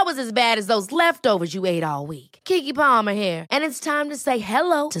 That was as bad as those leftovers you ate all week. Keke Palmer here, and it's time to say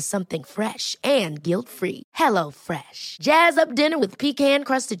hello to something fresh and guilt-free. Hello Fresh. Jazz up dinner with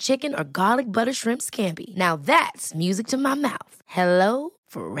pecan-crusted chicken or garlic butter shrimp scampi. Now that's music to my mouth. Hello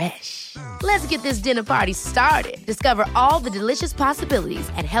Fresh. Let's get this dinner party started. Discover all the delicious possibilities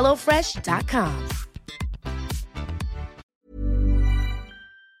at hellofresh.com.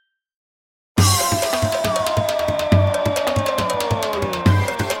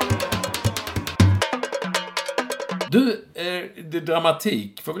 Du, det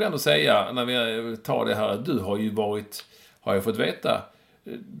dramatik får vi ändå säga när vi tar det här. Du har ju varit, har jag fått veta,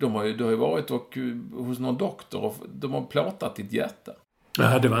 du har ju varit och hos någon doktor och de har plåtat ditt hjärta.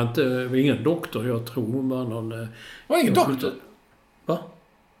 Nej, det var ingen doktor. Jag tror hon var någon... Det var ingen doktor? Va?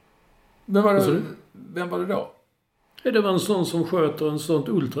 Vem var det då? Det var en sån som sköter en sånt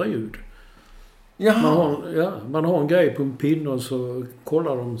ultraljud. Jaha. Man har en grej på en pinne och så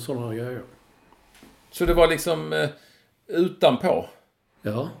kollar de sådana grejer. Så det var liksom utanpå?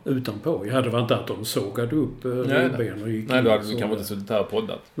 Ja, utanpå. Det var inte att de sågade upp revben och gick. Nej, då hade du kanske inte suttit här och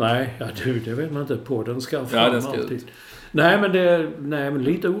poddat. Nej, det vet man inte på. Den ska fram den ska alltid. Ut. Nej, men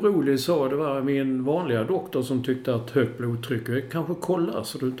lite orolig så. Det var min vanliga doktor som tyckte att högt blodtryck kanske kolla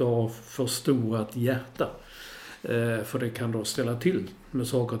så du inte har förstorat hjärta. För det kan då ställa till med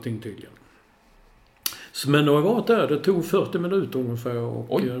saker och ting tydligen. Men när jag var där, det tog 40 minuter ungefär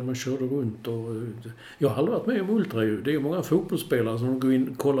och man körde runt. Och jag har aldrig varit med om ultraljud. Det är många fotbollsspelare som går in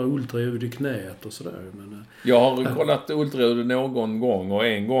och kollar ultraljud i knät och sådär. Men, jag har kollat ultraljud någon gång och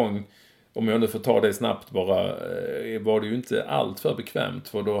en gång, om jag nu får ta det snabbt bara, var det ju inte allt för bekvämt.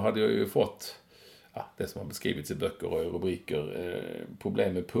 För då hade jag ju fått det som har beskrivits i böcker och rubriker,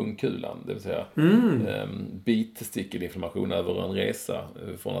 problem med pungkulan. Det vill säga bitstickelinflammation över en resa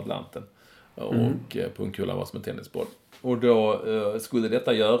från Atlanten. Och pungkulan var som en tennisboll. Och då skulle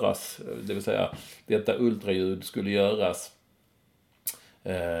detta göras, det vill säga detta ultraljud skulle göras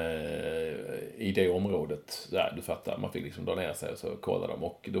i det området. Ja, du fattar, man fick liksom dra ner sig och så kolla dem.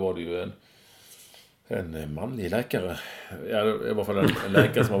 Och då var det ju en manlig läkare, i alla fall en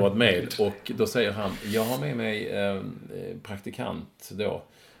läkare som har varit med. Och då säger han, jag har med mig praktikant då,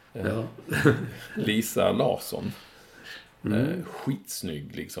 Lisa Larsson.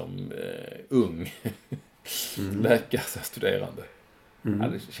 Skitsnygg liksom, ung läkarstuderande.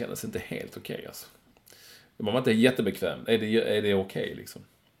 Det kändes inte helt okej alltså. Det var inte jättebekväm. Är det okej liksom?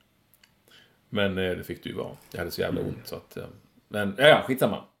 Men det fick du ju vara. Jag hade så jävla ont så att, men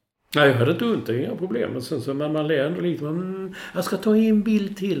skitsamma. Nej, jag hade inte ont, inga problem. Men sen så man lär ändå lite. Jag ska ta en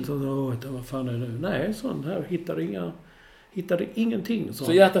bild till. Så, vad fan är det? Nej, sån här hittade ingenting.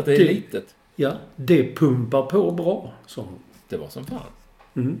 Så hjärtat är litet? Ja, det pumpar på bra. Så. Det var som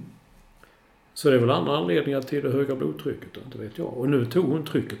fan. Så det är väl andra anledningar till det höga blodtrycket, inte vet jag. Och nu tog hon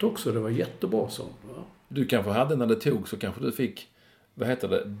trycket också, det var jättebra så. Ja. Du kanske hade när det tog så kanske du fick, vad heter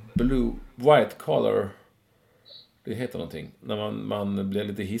det? White collar. Det heter någonting. När man blir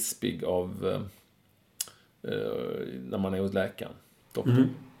lite hispig av när man är hos läkaren.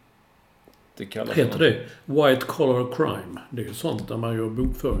 Det kallas heter det white collar crime. Det är ju sånt där man gör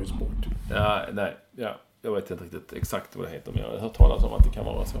bokföringsbrott. Jag vet inte riktigt exakt vad det heter, men jag har hört talas om att det kan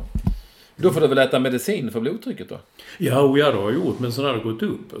vara så. Då får du väl äta medicin för blodtrycket då? Ja, det har jag gjort, men sen har det gått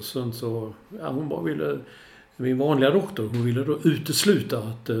upp. Och sen så, hon bara ville, min vanliga doktor, hon ville då utesluta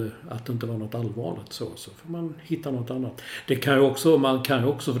att det inte var något allvarligt så får man hitta något annat. Man kan ju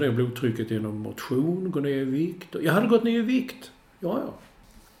också få ner blodtrycket genom motion, gå ner i vikt. Jag hade gått ner i vikt. Ja.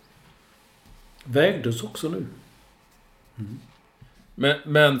 Vägdes också nu.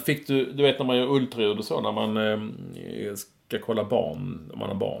 Men fick du vet när man gör ultraljud och så, när man ska kolla barn, om man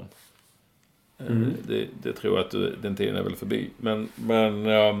har barn. Det tror jag att den tiden är väl förbi. Men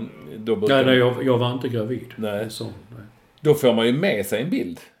då nej, jag var inte gravid. Nej. Så, nej. Då får man ju med sig en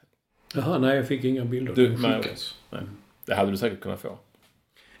bild. Jaha, nej, jag fick inga bilder. Nej. Det hade du säkert kunnat få.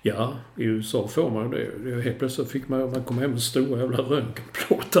 Ja, i USA får man det. Helt plötsligt fick man kom hem med stora jävla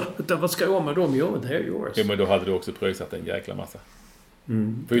röntgenplåtar. Vad ska jag med dem göra? Det här görs. Ja, men då hade du också pröjsat en jäkla massa.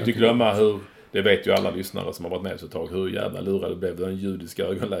 Får ju inte glömma hur, det vet ju alla lyssnare som har varit med så ett tag, hur jävla lurad blev den judiska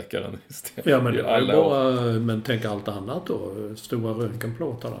ögonläkaren istället. Ja, men det var bara, men tänk allt annat då. Stora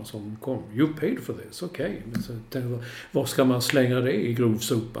röntgenplåtarna som kom. You paid for this, okej. Okay. Var ska man slänga det i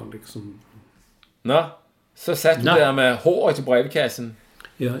grovsopan liksom? Nej, så satt du där med håret i brevkassen.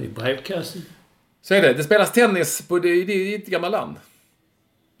 Ja, i brevkassen. Så är det. Det spelas tennis på det är ett gammalt land.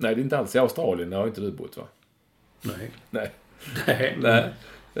 Nej, det är inte alls i Australien. Där har inte du bott, va? Nej.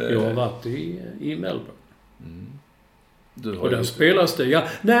 Jag har varit i Melbourne. Och där spelas det. Ja,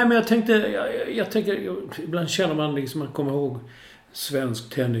 nej, men jag tänker ibland känner man liksom, man kommer ihåg svensk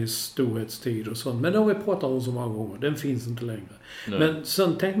tennis storhetstid och sånt. Men det har vi pratat om så många gånger. Den finns inte längre. Nej. Men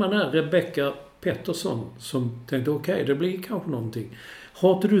sen tänkte man här, Rebecca Pettersson som tänkte okej, det blir kanske någonting.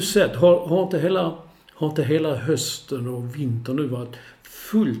 Har inte du sett, har inte hela hösten och vintern nu varit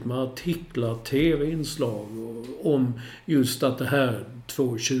fullt med artiklar, tv-inslag om just att det här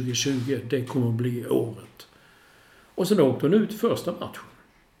 2020, det kommer att bli året. Och sen åkte hon ut första matchen.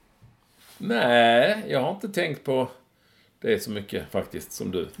 Nej, jag har inte tänkt på det så mycket faktiskt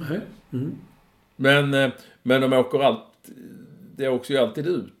som du. Nej. Mm. Men de åker det åker ju alltid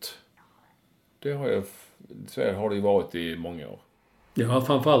ut. Så har det ju varit i många år. Ja,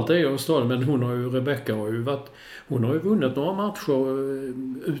 framförallt det i Australien, men Rebecca har ju vunnit några matcher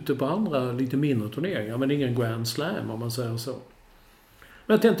ute på andra lite mindre turneringar, men ingen Grand Slam om man säger så.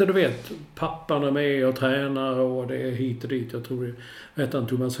 Men jag tänkte, du vet, pappan är med och tränar och det är hit och dit. Jag tror det är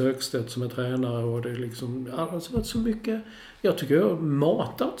Thomas Högstedt som är tränare och det är liksom, alltså så mycket. Jag tycker jag har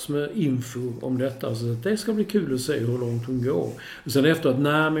matats med info om detta, så det ska bli kul att se hur långt hon går. Och sen efter att,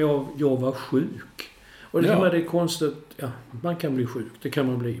 men jag var sjuk. Och det är konstigt, ja, man kan bli sjuk, det kan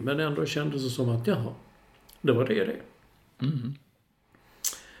man bli. Men ändå kändes det som att, det var det. Mm.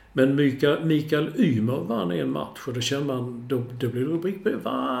 Men Mikael Ymer vann en match och då känner man, det blir rubrik på det.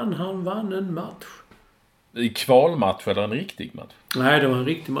 Han vann en match. I kvalmatch eller en riktig match? Nej, det var en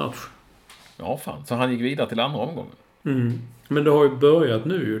riktig match. Ja, fan. Så han gick vidare till andra omgången? Mm. Men det har ju börjat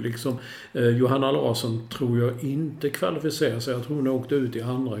nu liksom. Johanna Larsson tror jag inte kvalificerar sig. Jag tror hon åkte ut i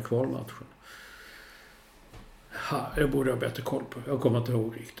andra kvalmatchen. Det borde jag ha bättre koll på. Jag kommer inte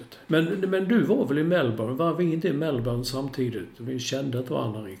ihåg riktigt. Men du var väl i Melbourne? Var vi inte i Melbourne samtidigt? Vi kände att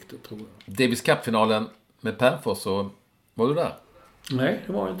varandra riktigt, tror jag. Davis Cup-finalen med Pärfors, så var du där? Nej,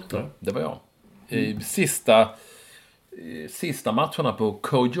 det var jag inte. Ja, det var jag. Sista matcherna på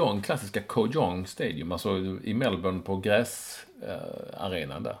Kojong, klassiska Kojong Stadium, alltså i Melbourne på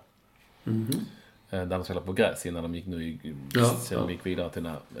gräsarenan där. Mm-hmm. Där de spelade på gräs innan de gick de gick vidare till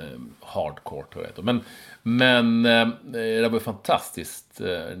den här hardcore, tror jag. Men det var fantastiskt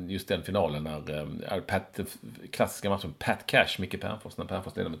just den finalen när klassiska matchen Pat Cash, Micke Pärfors, när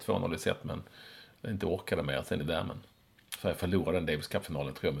Pärfors ledde med 2-0 i set, men inte orkade mer sen i värmen. För jag förlorade den Davis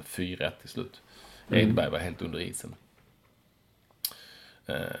Cup-finalen, tror jag, med 4-1 till slut. Edberg var helt under isen.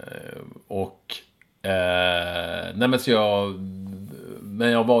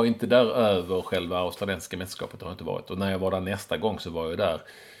 Men jag var inte där över själva australiensiska mästerskapet, har jag inte varit. Och när jag var där nästa gång så var jag där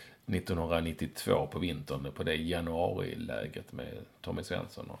 1992 på vintern, på det januariläget med Tommy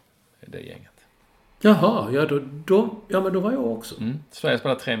Svensson och det gänget. Jaha, men då var jag också. Sverige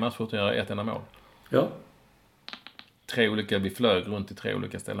spelade 3 matcher utan att göra ett enda mål. Ja. Vi flög runt i 3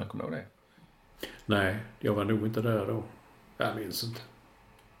 olika ställen, kommer du ihåg det? Nej, jag var nog inte där då. Jag minns inte.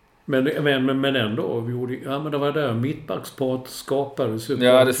 Men ändå, men det var där mittbacksparet skapades.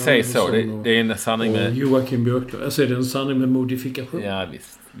 Ja, det sägs så. Det är en sanning med... Joakim Björklund. Alltså, är det en sanning med modifikation? Ja,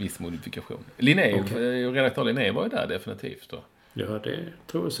 viss modifikation. Redaktör Linné var ju där definitivt då. Ja, det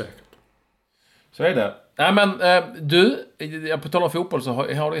tror jag säkert. Så är det. Nej, men du, på tal om fotboll så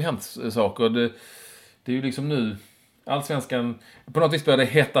har det hänt saker. Det är ju liksom nu... Allsvenskan, på något vis börjar det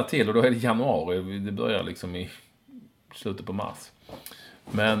hetta till och då är det januari. Det börjar liksom i slutet på mars.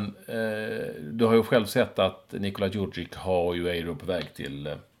 Men du har ju själv sett att Nikola Djurdjic är då på väg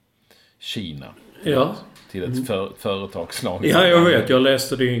till Kina. Ja. Till ett företagslag. Ja, jag vet. Jag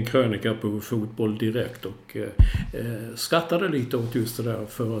läste det i en krönika på Fotboll Direkt och skrattade lite åt just det där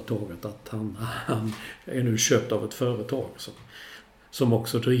företaget. Att han är nu köpt av ett företag som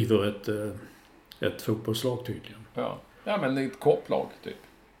också driver ett fotbollslag tydligen. Ja, men det är ett kopplag typ.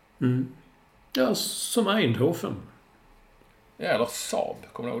 Mm. Ja, som Eindhoven. Ja, eller Saab,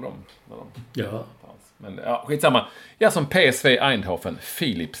 kommer du ihåg dem? Ja. Men skitsamma. Ja, som PSV Eindhoven,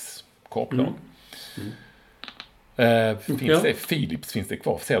 Philips kopplag. Finns det Philips? Finns det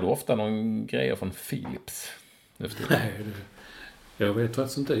kvar? Ser du ofta någon grejer från Philips? Nej, jag vet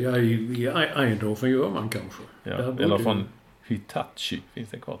faktiskt inte. I Eindhoven gör man kanske. Ja. Eller från Hitachi. Finns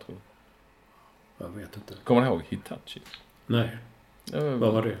det kvar, tror jag? Jag vet inte. Kommer du ihåg Hitachi? Nej.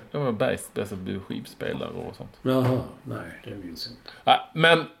 Vad var det? Det var Bergs bästa skivspelare och sånt. Jaha, nej, det minns jag inte.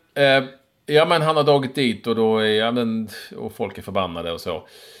 Ja, men han har dragit dit och då och folk är förbannade och så.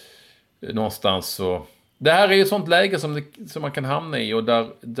 Någonstans så... Det här är ju ett sånt läge som man kan hamna i och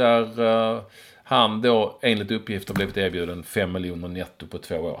där han då enligt uppgift har blivit erbjuden 5 miljoner netto på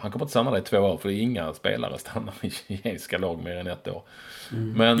 2 år. Han kommer inte stanna där i 2 år för det är inga spelare stannar i engelska lag mer än 1 år.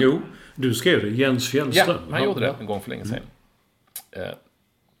 Men, jo, du skrev det, Jens Fjällström. Ja, han gjorde det en gång för länge sedan.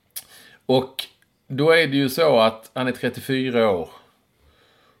 Och då är det ju så att han är 34 år.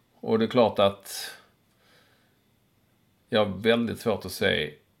 Och det är klart att jag har väldigt svårt att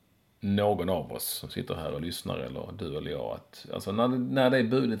se någon av oss som sitter här och lyssnar, eller du eller jag, att alltså när det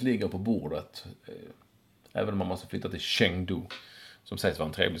budet ligger på bordet, även om man måste flytta till Chengdu, som sägs vara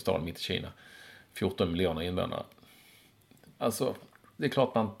en trevlig stad mitt i Kina, 14 miljoner invånare. Alltså, det är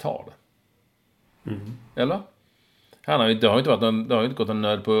klart man tar det. Eller? Det har ju inte gått en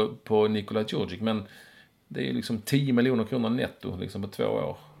nöd på Nikola Djurdjic, men det är liksom 10 miljoner kronor netto liksom på 2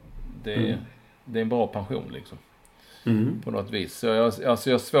 år. Det är en bra pension liksom. På något vis. Så jag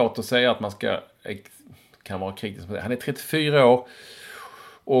har svårt att säga att man kan vara kritisk på det. Han är 34 år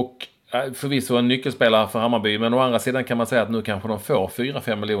och förvisso en nyckelspelare för Hammarby, men å andra sidan kan man säga att nu kanske de får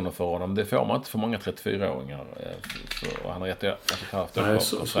 4-5 miljoner för honom. Det får man inte för många 34-åringar. Och han har rätt att haft det. Nej,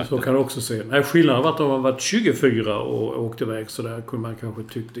 så kan det också se. Nej, skillnaden var att de har varit 24 och åkte iväg, så där kunde man kanske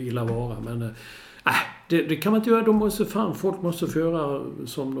tyckt illa vara. Men det kan man inte göra. Folk måste få göra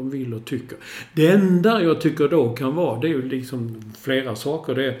som de vill och tycker. Det enda jag tycker då kan vara, det är ju liksom flera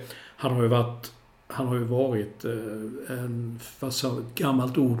saker. Han har ju varit ett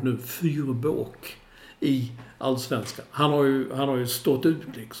gammalt ord nu, fyrbåk i allsvenskan. Han har ju stått ut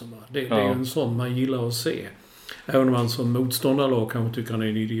liksom. Det är ju en sån man gillar att se. Även om han som motståndarlag kanske tycker han är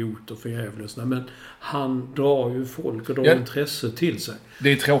en idiot och förjävlig. Men han drar ju folk och drar intresse till sig.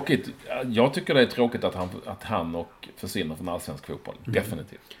 Det är tråkigt. Jag tycker det är tråkigt att han försvinner från allsvensk fotboll.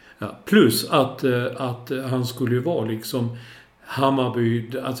 Definitivt. Ja, plus att han skulle ju vara liksom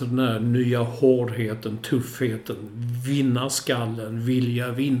Hammarby, alltså den här nya hårdheten, tuffheten, vinnarskallen,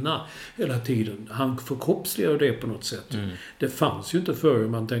 vilja vinna hela tiden. Han förkroppsligar det på något sätt. Det fanns ju inte förr,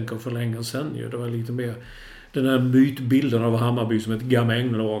 man tänker för länge sedan ju. Det var lite mer den här mytbilden av Hammarby som ett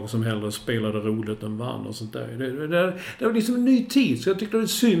gamänglag som hellre spelade roligt än vann och sånt där. Det var liksom en ny tid, så jag tyckte det var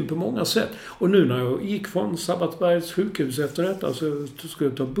synd på många sätt. Och nu när jag gick från Sabbatsbergs sjukhus efter detta, så skulle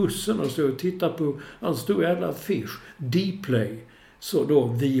jag ta bussen och stå och titta på en stor jävla affisch. Dplay. Så då,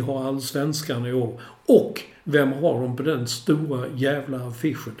 vi har allsvenskan i år. Och vem har de på den stora jävla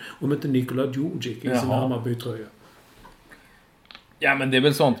affischen? Om inte Nikola Djurdjic i sin Hammarby-tröja. Ja, men det är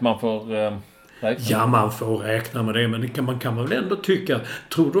väl sånt man får... Ja, man får räkna med det, men man kan väl ändå tycka,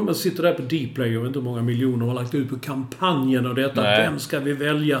 tror du man sitter där på Dplay och inte många miljoner har lagt ut på kampanjen och detta, vem ska vi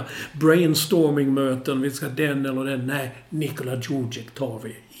välja? Brainstorming-möten, vi ska den eller den. Nej, Nikola Djurdjic tar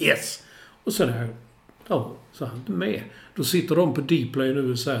vi. Yes! Och sen så han inte med. Då sitter de på Dplay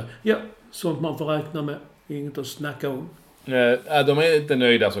nu och säger, sånt man får räkna med. Inget att snacka om. De är inte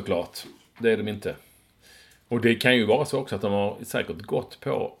nöjda såklart. Det är de inte. Och det kan ju vara så också att de har säkert gått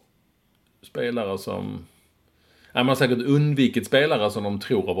på spelare som... man har säkert undvikit spelare som de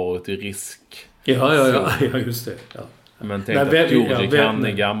tror har varit i risk. Ja, just det. Ja. Men tänk att Djurdjic, han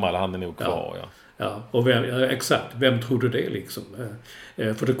är gammal, han är nog kvar. Ja, och exakt. Vem trodde det liksom?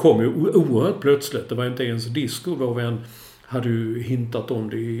 För det kom ju oerhört plötsligt. Det var inte ens disco. Vår vän hade ju hintat om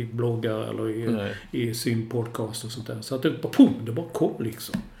det i bloggar eller i sin podcast och sånt där. Så att det bara kom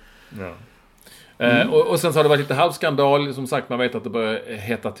liksom. Ja. Och sen så har det varit lite halvskandal. Som sagt, man vet att det börjar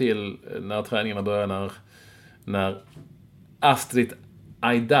hetta till när träningarna börjar. När Astrid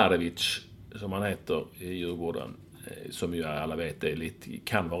Ajdarevic, som han heter i Djurgården, som ju alla vet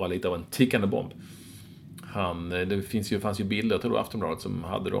kan vara lite av en tickande bomb. Det fanns ju bilder, tror jag, Aftonbladet som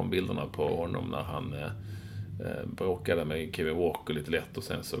hade de bilderna på honom när han bråkade med Kevin Walker lite lätt och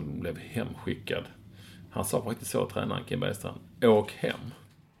sen så blev hemskickad. Han sa faktiskt så, tränaren Kim Bergstrand: åk hem.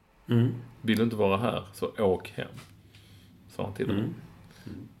 Vill du inte vara här, så åk hem. Sa han till honom.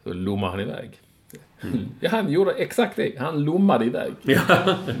 Så lommade han iväg. Ja, han gjorde exakt det. Han lommade iväg.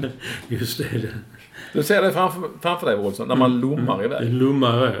 Ja, just det. Du ser det framför dig, Wolfson, när man lommar iväg.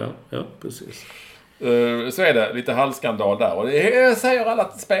 Lommar, ja, precis. Så är det lite halvskandal där. Och det säger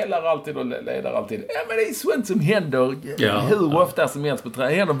alla spelare alltid och ledare alltid. Ja, men det är sånt som händer hur ofta som helst på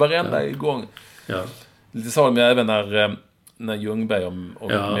träning. Händer varenda gång. Lite sa de även när Ljungberg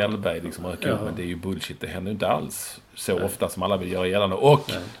och Mellberg liksom rök upp, men det är ju bullshit. Det händer ju inte alls så ofta som alla vill göra gällande.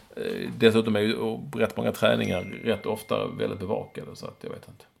 Och dessutom är ju rätt många träningar rätt ofta väldigt bevakade, så att jag vet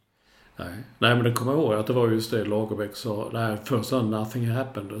inte. Nej, men det kommer jag ihåg att det var just det Lagerbäck sa. Nej, först sa nothing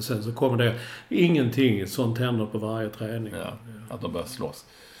happened. Och sen så kommer det ingenting, sånt händer på varje träning. Ja, att de börjar slåss.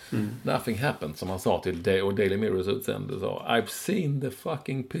 Nothing happened, som han sa till Daily Mirrors utsände. Så, I've seen the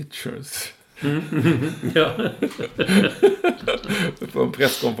fucking pictures. Ja. På en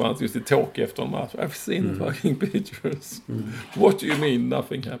presskonferens just i Tokyo efter en match. I've seen the fucking pictures. What do you mean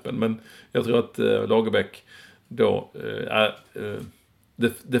nothing happened? Men jag tror att Lagerbäck då...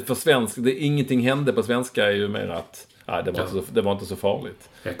 Det för svensk, ingenting hände på svenska är ju mer att det var inte så farligt.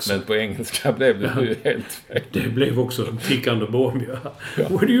 Exakt. Men på engelska blev det ju helt fel. Det blev också en tickande bomb. Ja.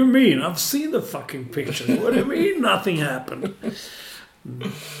 What do you mean? I've seen the fucking pictures. What do you mean nothing happened?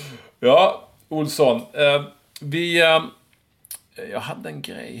 Ja, Olsson. Jag hade en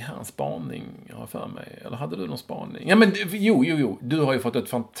grej här, en spaning, jag har för mig. Eller hade du någon spaning? Ja, men jo. Du har ju fått ett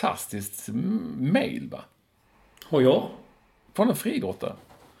fantastiskt mail, va? Har jag? Från en friidrottare.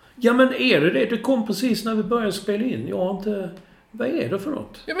 Ja, men är det? Det kom precis när vi började spela in. Jag har inte... Vad är det för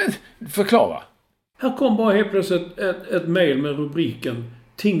något? Ja, men förklara. Här kom bara helt plötsligt ett mejl med rubriken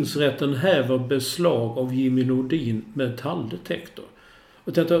Tingsrätten häver beslag av Jimmy Nordin metalldetektor.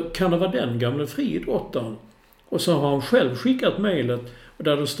 Och tänkte, kan det vara den gamla friidrottaren? Och så har han själv skickat mejlet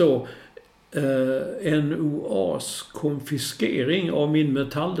där det står NOAs konfiskering av min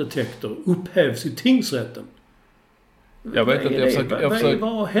metalldetektor upphävs i tingsrätten. Jag vet inte,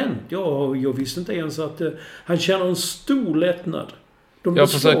 vad har hänt? Jag visste inte ens att han känner en stor lättnad.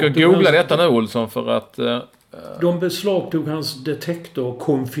 Jag försöker googla detta nu, Olsson, för att... De beslagtog hans detektor och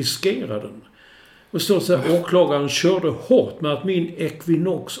konfiskerade den. Och så att åklagaren körde hårt med att min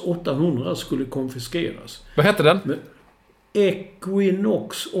Equinox 800 skulle konfiskeras. Vad hette den?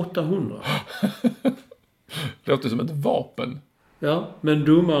 Equinox 800. Det låter som ett vapen. Ja, men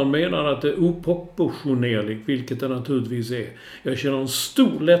domaren menar att det är oproportionerligt, vilket det naturligtvis är. Jag känner en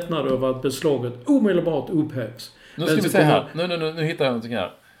stor lättnad över att beslaget omedelbart upphävs. Nu ska vi se här. Nu hittar jag någonting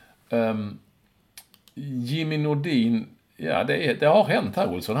här. Jimmy Nordin. Ja, det har hänt här,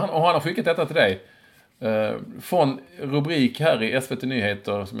 Olsson. Han har skickat detta till dig. Från rubrik här i SVT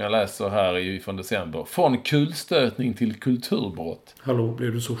Nyheter som jag läser här från december. Från kulstötning till kulturbrott. Hallå,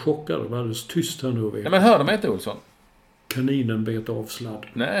 blev du så chockad? Det var alldeles tyst här nu. Ja, men hör de inte, Olsson? Kaninen bet av sladd.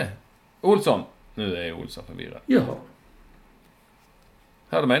 Nej. Olsson. Nu är Olsson förvirrad. Jaha.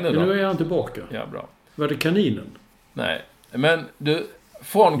 Hör du mig nu då? Nu är han tillbaka. Ja, bra. Var det kaninen? Nej. Men du,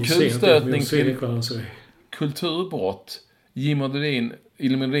 från kulstötning till kulturbrott.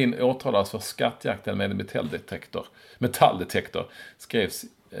 Jimmy Nordin åtalas för skattjakten med en metalldetektor. Skrevs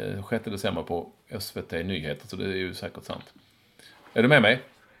 6 december på SVT Nyheter, så det är ju säkert sant. Är du med mig?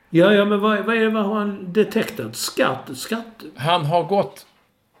 Ja, men vad har han detektat? Skatt? Han har gått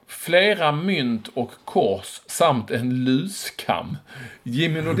flera mynt och kors samt en luskam.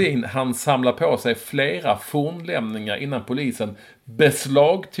 Jimmy Nordin, han samlar på sig flera fornlämningar innan polisen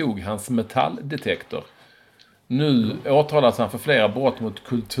beslagtog hans metalldetektor. Nu åtalas han för flera brott mot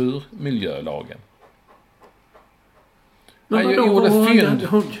kulturmiljölagen. Han gjorde fynd.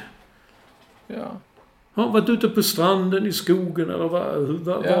 Ja. Har han varit ute på stranden i skogen eller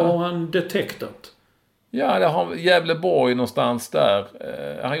vad har han detektat? Ja, det har Gävleborg någonstans där.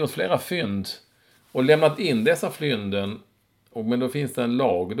 Han har gjort flera fynd och lämnat in dessa fynden. Men då finns det en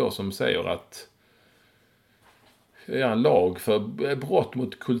lag då som säger att en lag för brott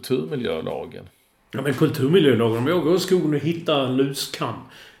mot kulturmiljölagen. Ja, men kulturmiljölagen, om jag går i skogen och hittar en luskam,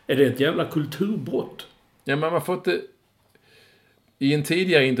 är det ett jävla kulturbrott? Ja, men man får inte... I en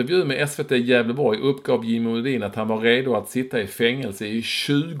tidigare intervju med SVT Gävleborg uppgav Jimmy Nordin att han var redo att sitta i fängelse i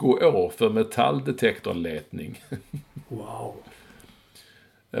 20 år för metalldetektorletning. Wow.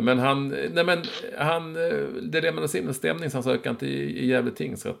 Men det lämnades in en stämningsansökan till Gävle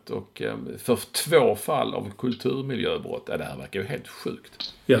tingsrätt och för 2 fall av kulturmiljöbrott. Det här verkar ju helt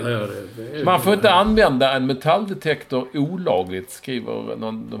sjukt. Ja, man får inte använda en metalldetektor olagligt, skriver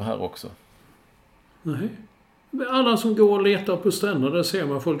de här också. Nej. Alla som går och letar på stränder, där ser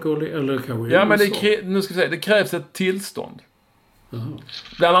man folk gå eller kanske... Ja, men nu ska vi säga, det krävs ett tillstånd.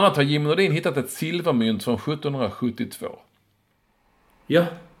 Bland annat har Jimmy Nordin hittat ett silvermynt från 1772. Ja,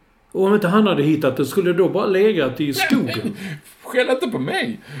 och om inte han hade hittat det skulle då bara legat i skogen. Skäll inte på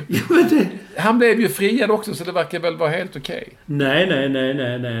mig. Ja, men det... Han blev ju friad också, så det verkar väl vara helt okej. Nej.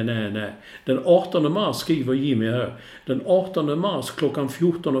 Den 18 mars skriver Jimmy här. Den 18 mars klockan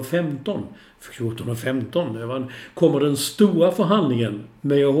 14.15. 14.15, kommer den stora förhandlingen.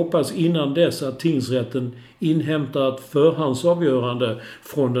 Men jag hoppas innan dess att tingsrätten inhämtar ett förhandsavgörande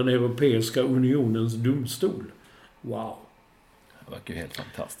från den Europeiska unionens domstol. Wow. Det verkar ju helt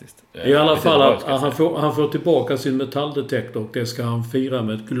fantastiskt. I alla fall att han får tillbaka sin metalldetektor och det ska han fira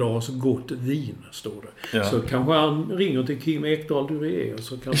med ett glas gott vin, står det. Ja. Så kanske han ringer till Kim Ekdahl Durér och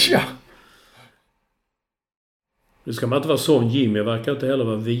så kanske... Ja. Det ska man inte vara sån. Jimmy verkar inte heller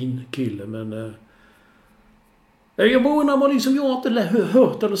vara vinkille, men... Jag bara undrar vad liksom jag har inte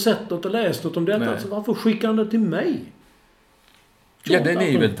hört eller sett något och läst något om detta. Alltså, varför skickar han det till mig? Ja, den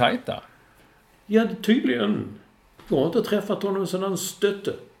är väl tajta. Ja, tydligen. Jag har inte träffat honom sedan han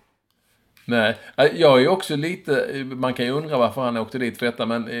stötte. Nej, jag är också lite... Man kan ju undra varför han åkte dit för detta,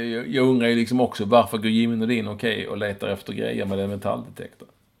 men jag undrar ju liksom också varför går Jimmy Nordin okej och letar efter grejer med en metalldetektor.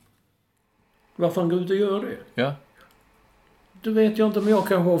 Varför han går ut och gör det? Ja. Det vet jag inte, men jag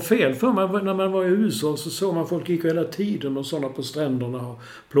kanske har fel för mig. När man var i USA så såg man folk gick hela tiden och sådana på stränderna och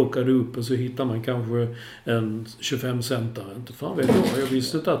plockade upp och så hittar man kanske en 25-centare. Inte fan vet jag. Jag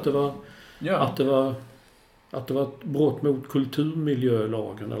visste inte att det var... Ja. Att det var ett brott mot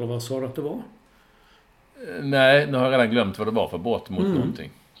kulturmiljölagen, eller vad sa du att det var? Nej, nu har jag redan glömt vad det var för brott mot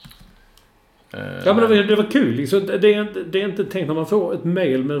någonting. Ja, men det var kul. Liksom, det är inte tänkt när man får ett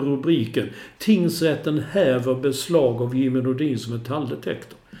mejl med rubriken Tingsrätten häver beslag av Jimmy Nordin som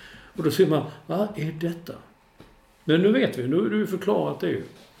metalldetektor. Och då ser man, vad är detta? Men nu vet vi, nu är det ju förklarat det ju.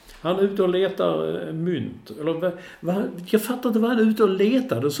 Han är ute och letar mynt. Eller, jag fattar inte vad han är ute och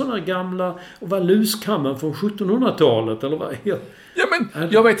letade. Sådana gamla valuskammaren från 1700-talet. Eller vad? Ja, men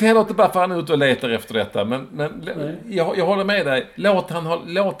jag vet heller inte varför han är ute och letar efter detta. Men jag håller med dig.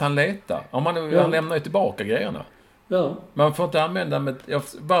 Låt han leta. Om han lämnar ju tillbaka grejerna. Ja. Man får inte använda...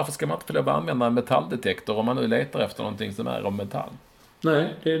 Varför ska man inte få lov att använda en metalldetektor om man nu letar efter någonting som är av metall?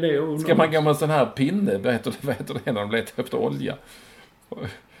 Nej, det är det jag undrar. Ska man gå med en sån här pinne? Vad heter det när de letar efter olja?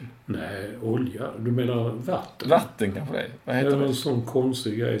 Nej, olja. Du menar vatten? Vatten kanske det. Vad heter det? En sån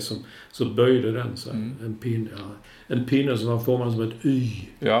konstig grej som så böjde den sig. En pinne som var formad som ett Y.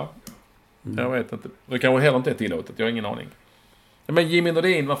 Ja. Jag vet inte. Det kanske heller inte är tillåtet. Jag har ingen aning. Men Jimmy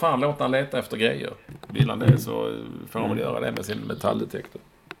Nordin, vad fan, låter han leta efter grejer? Vill han det så får han väl göra det med sin metalldetektor.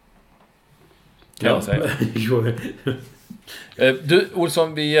 Kan jag säga. Du,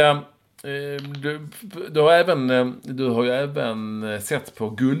 Olsson, du har ju även sett på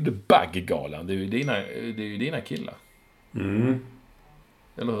Guldbaggegalan. Det är ju dina killar.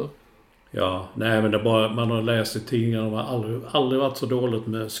 Eller hur? Ja, nej, men det bara man har läst i tidningarna. Det har aldrig varit så dåligt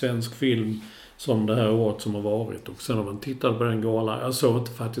med svensk film som det här året som har varit. Och sen har man tittat på den galan. Jag såg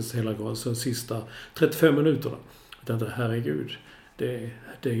inte faktiskt hela galan, så de sista 35 minuterna. Jag tänkte, herregud, det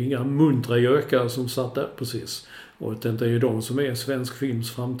är inga muntra gökar som satt där precis. Och det är ju de som är svensk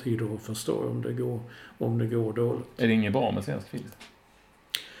films framtid och förstår om det går dåligt. Är det inget bra med svensk film?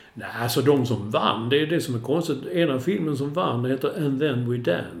 Nej, alltså de som vann, det är det som är konstigt. En av filmen som vann heter And Then We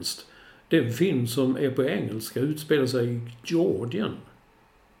Danced. Det är en film som är på engelska, utspelar sig i Georgien.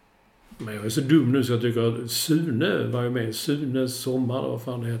 Men jag är så dum nu så jag tycker att Sune var ju med. Sunes sommar, vad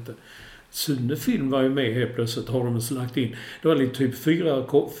fan det heter. Sune-film var ju med helt plötsligt, har de slagt in. Det var lite typ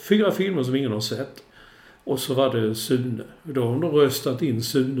fyra filmer som ingen har sett. Och så var det Sune. Då har de röstat in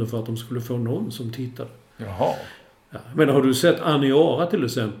Sune för att de skulle få någon som tittade. Jaha. Ja. Men har du sett Aniara till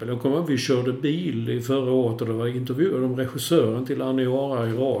exempel? Jag kommer ihåg att vi körde bil i förra året och det var intervjuer om regissören till Aniara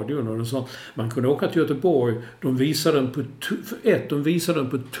i radion. Och det sa, man kunde åka till Göteborg. De visade den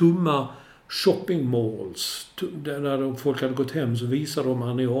på tomma shopping malls. När folk hade gått hem så visade de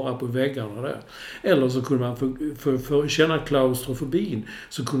Aniara på väggarna där. Eller så kunde man för att känna klaustrofobin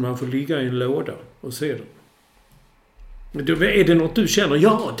så kunde man få ligga i en låda och se den. Är det något du känner?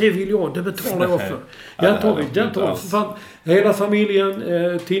 Ja, det vill jag. Det betalar jag för. Den tar vi. Fan, hela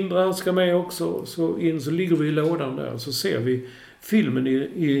familjen, Tindra ska med också. Så ligger vi i lådan där. Så ser vi filmen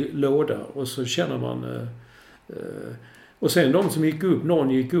i låda. Och så känner man... och sen de som någon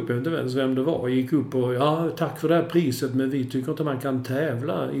gick upp, jag vet inte ens vem det var, gick upp och tack för det här priset, men vi tycker inte man kan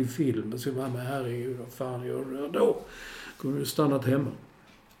tävla i film. Så men herregud, vad fan gör du då? Kunde du stannat hemma.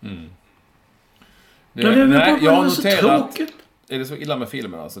 Jag har noterat, är det så illa med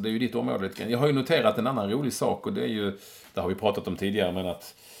filmen alltså? Det är ju ditt område lite grann. Jag har ju noterat en annan rolig sak och det är ju, det har vi pratat om tidigare, men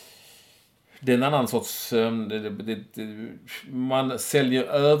att det är en annan sorts man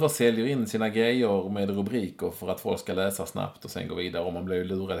översäljer in sina grejer med rubriker för att folk ska läsa snabbt och sen gå vidare, och man blir ju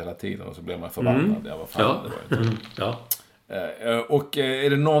lurad hela tiden och så blir man förbannad. Ja, vad fan, det var inte. Och är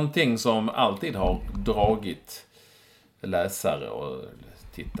det någonting som alltid har dragit läsare och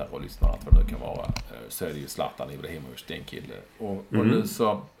tittare och lyssnare, allt vad det nu kan vara, så är det ju Zlatan Ibrahimovic, den kille. Och nu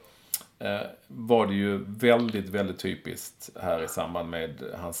så var det ju väldigt, väldigt typiskt här i samband med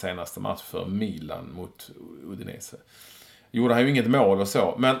hans senaste match för Milan mot Udinese. Gjorde han ju inget mål och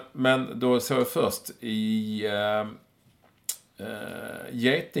så, men då såg jag först i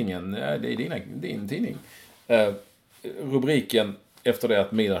Getingen, det är din tidning, rubriken efter det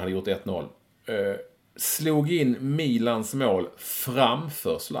att Milan hade gjort 1-0, slog in Milans mål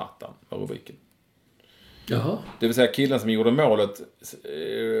framför Zlatan, var rubriken. Jaha. Det vill säga killen som gjorde målet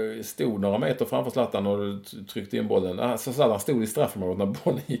stod några meter framför Zlatan och tryckte in bollen. Så Zlatan stod i straffområdet när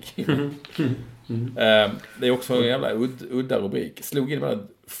bollen gick in. Det är också en jävla udda rubrik. Slog in bollen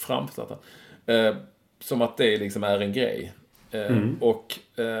framför Zlatan. Som att det liksom är en grej. Och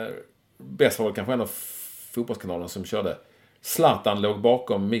bäst var det kanske en av fotbollskanalen som körde. Zlatan låg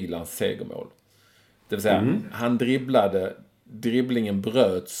bakom Milans segermål. Det vill säga, han dribblingen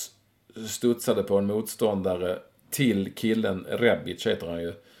bröts, studsade på en motståndare till killen, Rebic heter han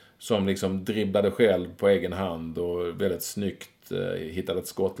ju, som liksom dribblade själv på egen hand och väldigt snyggt hittade ett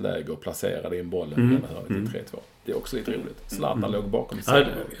skottläge och placerade in bollen till 3-2. Det är också lite roligt. Zlatan låg bakom sig.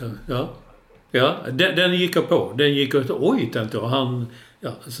 Ja, den gick jag på. Den gick jag oj, tänkte jag. Han,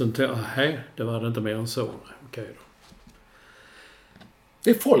 sen tänkte jag, det var det inte mer än så. Okej då. Det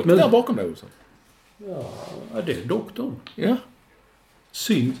är folk där bakom det också. Ja, det är doktorn. Ja.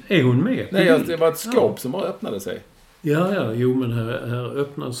 Är hon med? Nej, det var ett skåp som bara öppnade sig. Jo, men här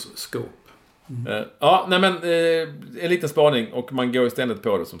öppnas skåp. En liten spaning och man går istället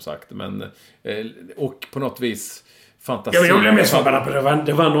på det som sagt. Men, och på något vis fantasi.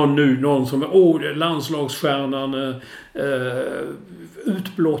 Det var någon som landslagsstjärnan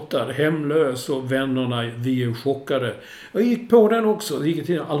utblottad, hemlös och vännerna, vi är chockade. Jag gick på den också. Det gick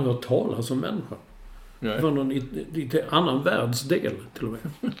till att aldrig hört talas om människa. Nej. Det var någon lite annan världsdel till och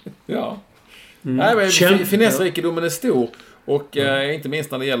med. Ja. Nej, men finessrikedomen är stor och inte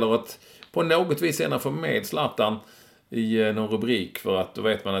minst när det gäller att på något vis gärna få med Zlatan i någon rubrik för att då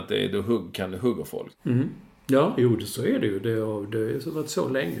vet man att det är då hugger folk. Ja, så är det ju. Det har varit så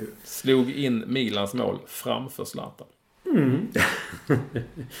länge. Slog in Milans mål framför Zlatan.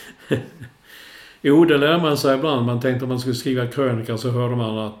 Jo, det lär man sig ibland. Man tänkte att man skulle skriva krönikor så hörde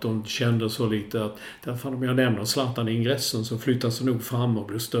man att de kände så lite att därför om jag nämner Zlatan i ingressen så flyttas det nog fram och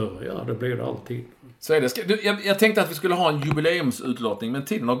blir större. Ja, det blir det alltid. Så är det. Jag tänkte att vi skulle ha en jubileumsutlåtning, men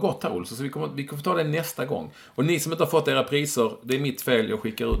tiden har gått här, Olsson, så vi kommer få ta det nästa gång. Och ni som inte har fått era priser, det är mitt fel, jag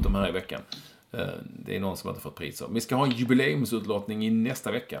skickar ut dem här i veckan. Det är någon som inte har fått priser. Vi ska ha en jubileumsutlåtning i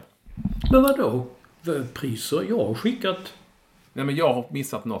nästa vecka. Men vadå? Priser? Jag har skickat. Nej, men jag har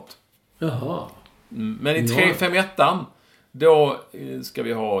missat något. Jaha. Men i 351 då ska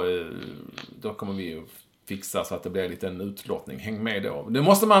vi ha, då kommer vi fixa så att det blir en liten utlåtning. Häng med då. Då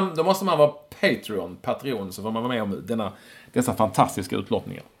måste man vara Patreon så får man vara med om dessa fantastiska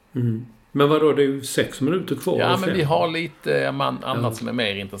utlåtningar. Men vadå, det är ju 6 minuter kvar. Ja, men vi har lite annat som är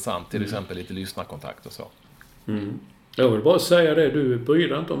mer intressant. Till exempel lite lyssnarkontakt och så. Jag vill bara säga det, du bryr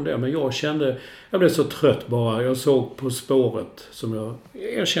dig inte om det, men jag blev så trött bara. Jag såg På spåret, som jag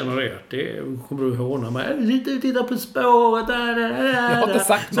erkänner det kommer du håna mig. Titta På spåret. Jag har inte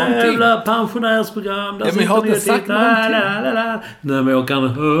sagt någonting. Jävla pensionärsprogram. Ja, men jag har inte sagt någonting. Nej, men jag kan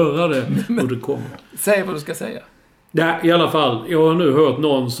höra det och det kommer. Säg vad du ska säga. Ja, i alla fall. Jag har nu hört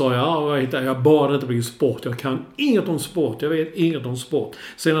någon säga jag bad inte bli sport. Jag kan inget om sport. Jag vet inget om sport.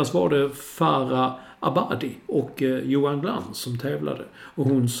 Senast var det Farah Abadi och Johan Glans som tävlade. Och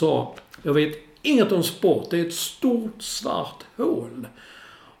hon sa, jag vet inget om sport. Det är ett stort svart hål.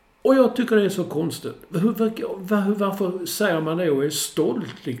 Och jag tycker det är så konstigt. Varför säger man det och är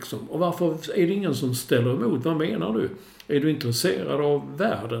stolt liksom? Och varför är det ingen som ställer emot? Vad menar du? Är du intresserad av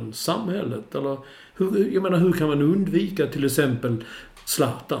världen, samhället? Eller hur kan man undvika till exempel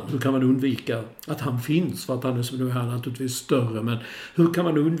Zlatan? Hur kan man undvika att han finns? För att han är som nu är naturligtvis större. Men hur kan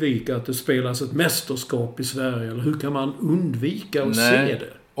man undvika att det spelas ett mästerskap i Sverige? Eller hur kan man undvika att se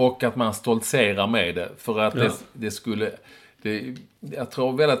det? Och att man stoltserar med det. För att det skulle... jag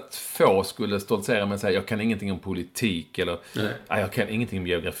tror väldigt få skulle stoltsera med att säga jag kan ingenting om politik. Eller jag kan ingenting om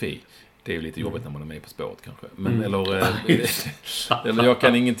geografi. Det är ju lite jobbigt när man är med På spåret kanske. Men, eller jag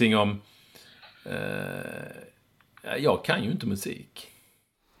kan ingenting om... jag kan ju inte musik.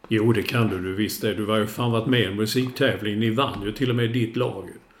 Jo, det kan du visst det. Du var ju fan varit med i en musiktävling. Ni vann ju till och med ditt lag.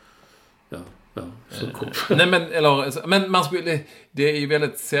 Ja, så kort. Nej, men man skulle... Det är ju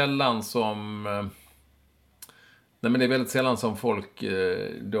väldigt sällan som... Nej, men det är väldigt sällan som folk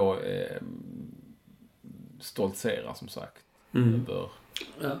då stoltserar som sagt.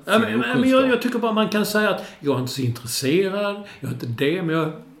 Över men jag tycker bara man kan säga att jag är inte så intresserad, jag är inte det,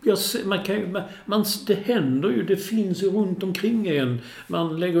 men det händer ju, det finns ju runt omkring en.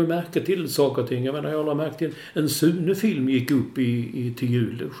 Man lägger ju märke till saker och ting. Jag menar, jag har märkt till en Sune-film gick upp till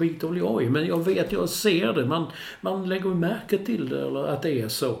jul. Det skiter väl jag i, men jag ser det. Man lägger ju märke till det, eller att det är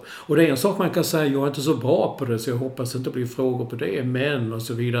så. Och det är en sak man kan säga, jag är inte så bra på det, så jag hoppas inte blir frågor på det, men och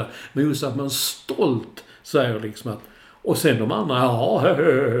så vidare. Men just att man stolt säger liksom att, och sen de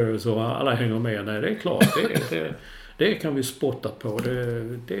andra, så alla hänger med. Nej, det är klart, det kan vi spotta på.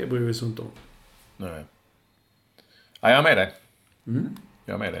 Det bryr vi oss inte om. Nej. Ja, jag är med dig.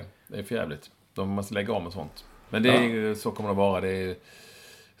 Jag är med dig. Det är för jävligt. De måste lägga om och sånt. Men så kommer det vara.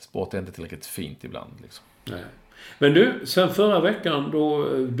 Sport är inte tillräckligt fint ibland. Liksom. Nej. Men du, sen förra veckan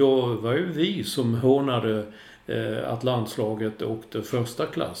då var ju vi som hånade att landslaget åkte första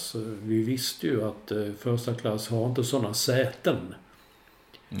klass. Vi visste ju att första klass har inte sådana säten.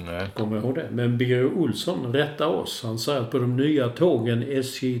 Nej. Kommer jag ihåg det. Men Birger Olsson rättar oss. Han säger att på de nya tågen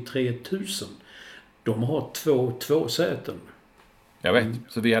SJ 3000, de har två säten. Jag vet,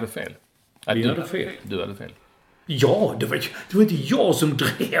 så vi hade fel. Vi hade fel. Du hade fel. Ja, det var inte jag som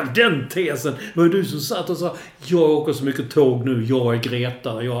drev den tesen. Det var du som satt och sa, jag åker så mycket tåg nu, jag är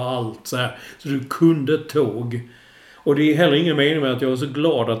Greta, jag har allt så här. Så du kunde tåg. Och det är heller ingen mening med att jag är så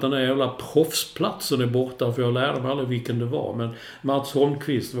glad att den här jävla proffsplatsen är borta, för jag lärde mig aldrig vilken det var. Men Mats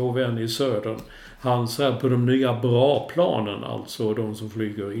Holmqvist, vår vän i Södern, han säger på de nya bra planen, alltså de som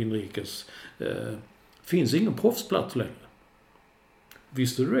flyger inrikes, finns ingen proffsplats längre.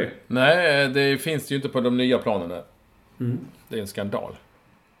 Visste du det? Nej, det finns ju inte på de nya planerna. Det är en skandal.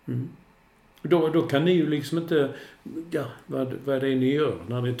 Då kan ni ju liksom inte... Ja, vad är det ni gör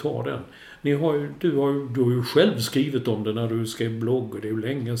när ni tar den? Du har ju själv skrivit om det när du skrev blogg, och det är ju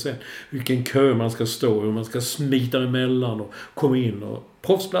länge sedan. Vilken kö man ska stå, hur man ska smita emellan och komma in. Och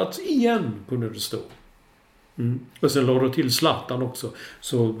proffsplats igen kunde det stå. Och sen lade du till Zlatan också,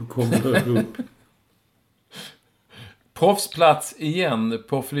 så kommer högre upp. Proffsplats igen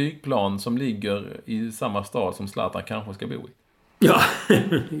på flygplan som ligger i samma stad som Zlatan kanske ska bo i. Ja,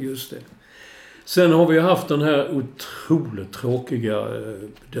 just det. Sen har vi haft den här otroligt tråkiga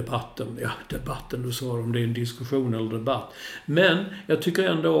debatten. Ja, debatten, du sa om det är en diskussion eller debatt. Men jag tycker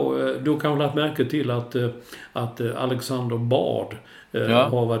ändå, då kan man ha lagt märke till att Alexander Bard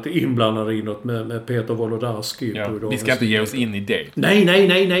har varit inblandad i något med Peter Wolodarski. Ja, vi ska inte ge oss in i det.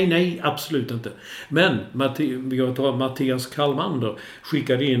 Nej, absolut inte. Men Mattias Kallmander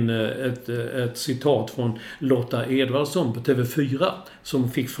skickade in ett citat från Lotta Edvardsson på TV4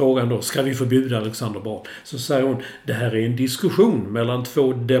 som fick frågan då, ska vi förbjuda Alexander Bard? Så säger hon, det här är en diskussion mellan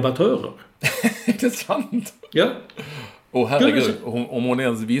två debattörer. Är det sant? Ja. Och herregud, om hon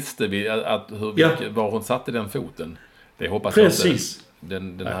ens visste var hon satte den foten. Det hoppas precis. Jag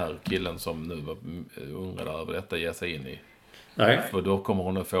inte den här killen som nu undrade över detta ger sig in i. Nej. För då kommer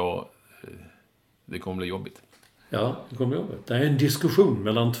hon att få... Det kommer bli jobbigt. Ja, det kommer bli jobbigt. Det är en diskussion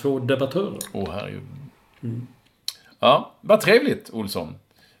mellan två debattörer. Herregud. Ja, vad trevligt, Olsson.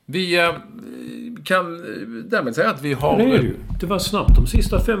 Vi kan därmed säga att vi har... Det är ju. Det var snabbt. De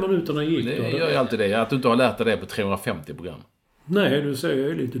sista 5 minuterna gick. Det gör ju alltid det. Att du inte har lärt dig det på 350 program. Nej, du säger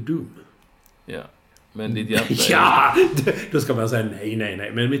jag är lite dum. Ja. Men ditt hjärta ja! Då ska man säga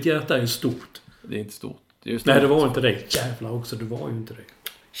nej. Men mitt hjärta är stort. Det är inte stort. Nej, det var inte det. Jävlar också, det var ju inte det.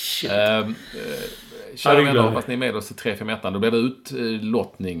 Shit. Kära vänner, hoppas ni är med oss i 351. Då blev det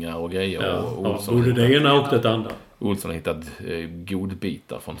utlottningar och grejer. Ja, och Olsson både det ena och det andra. Olsson har hittat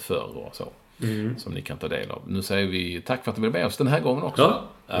godbitar från förr och så. Som ni kan ta del av. Nu säger vi tack för att ni blev med oss den här gången också.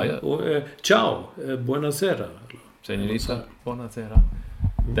 Ja. Och ciao, buonasera. Señorita, buonasera.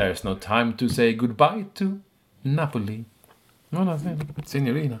 There's no time to say goodbye to Napoli. Buonasera,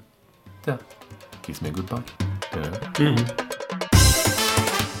 signorina. Ja. Kiss me goodbye.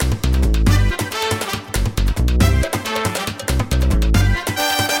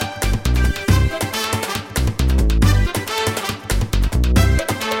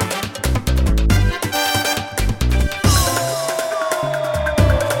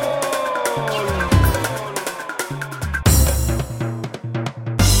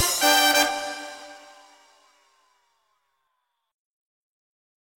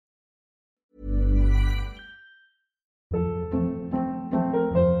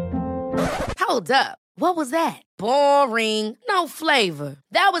 Hold up. What was that? Boring. No flavor.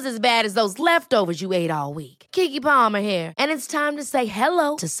 That was as bad as those leftovers you ate all week. Keke Palmer here. And it's time to say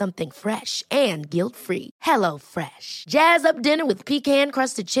hello to something fresh and guilt-free. Hello Fresh. Jazz up dinner with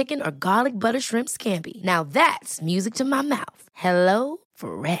pecan-crusted chicken or garlic butter shrimp scampi. Now that's music to my mouth. Hello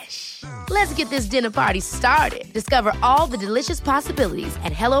Fresh. Let's get this dinner party started. Discover all the delicious possibilities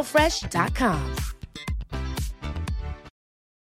at HelloFresh.com.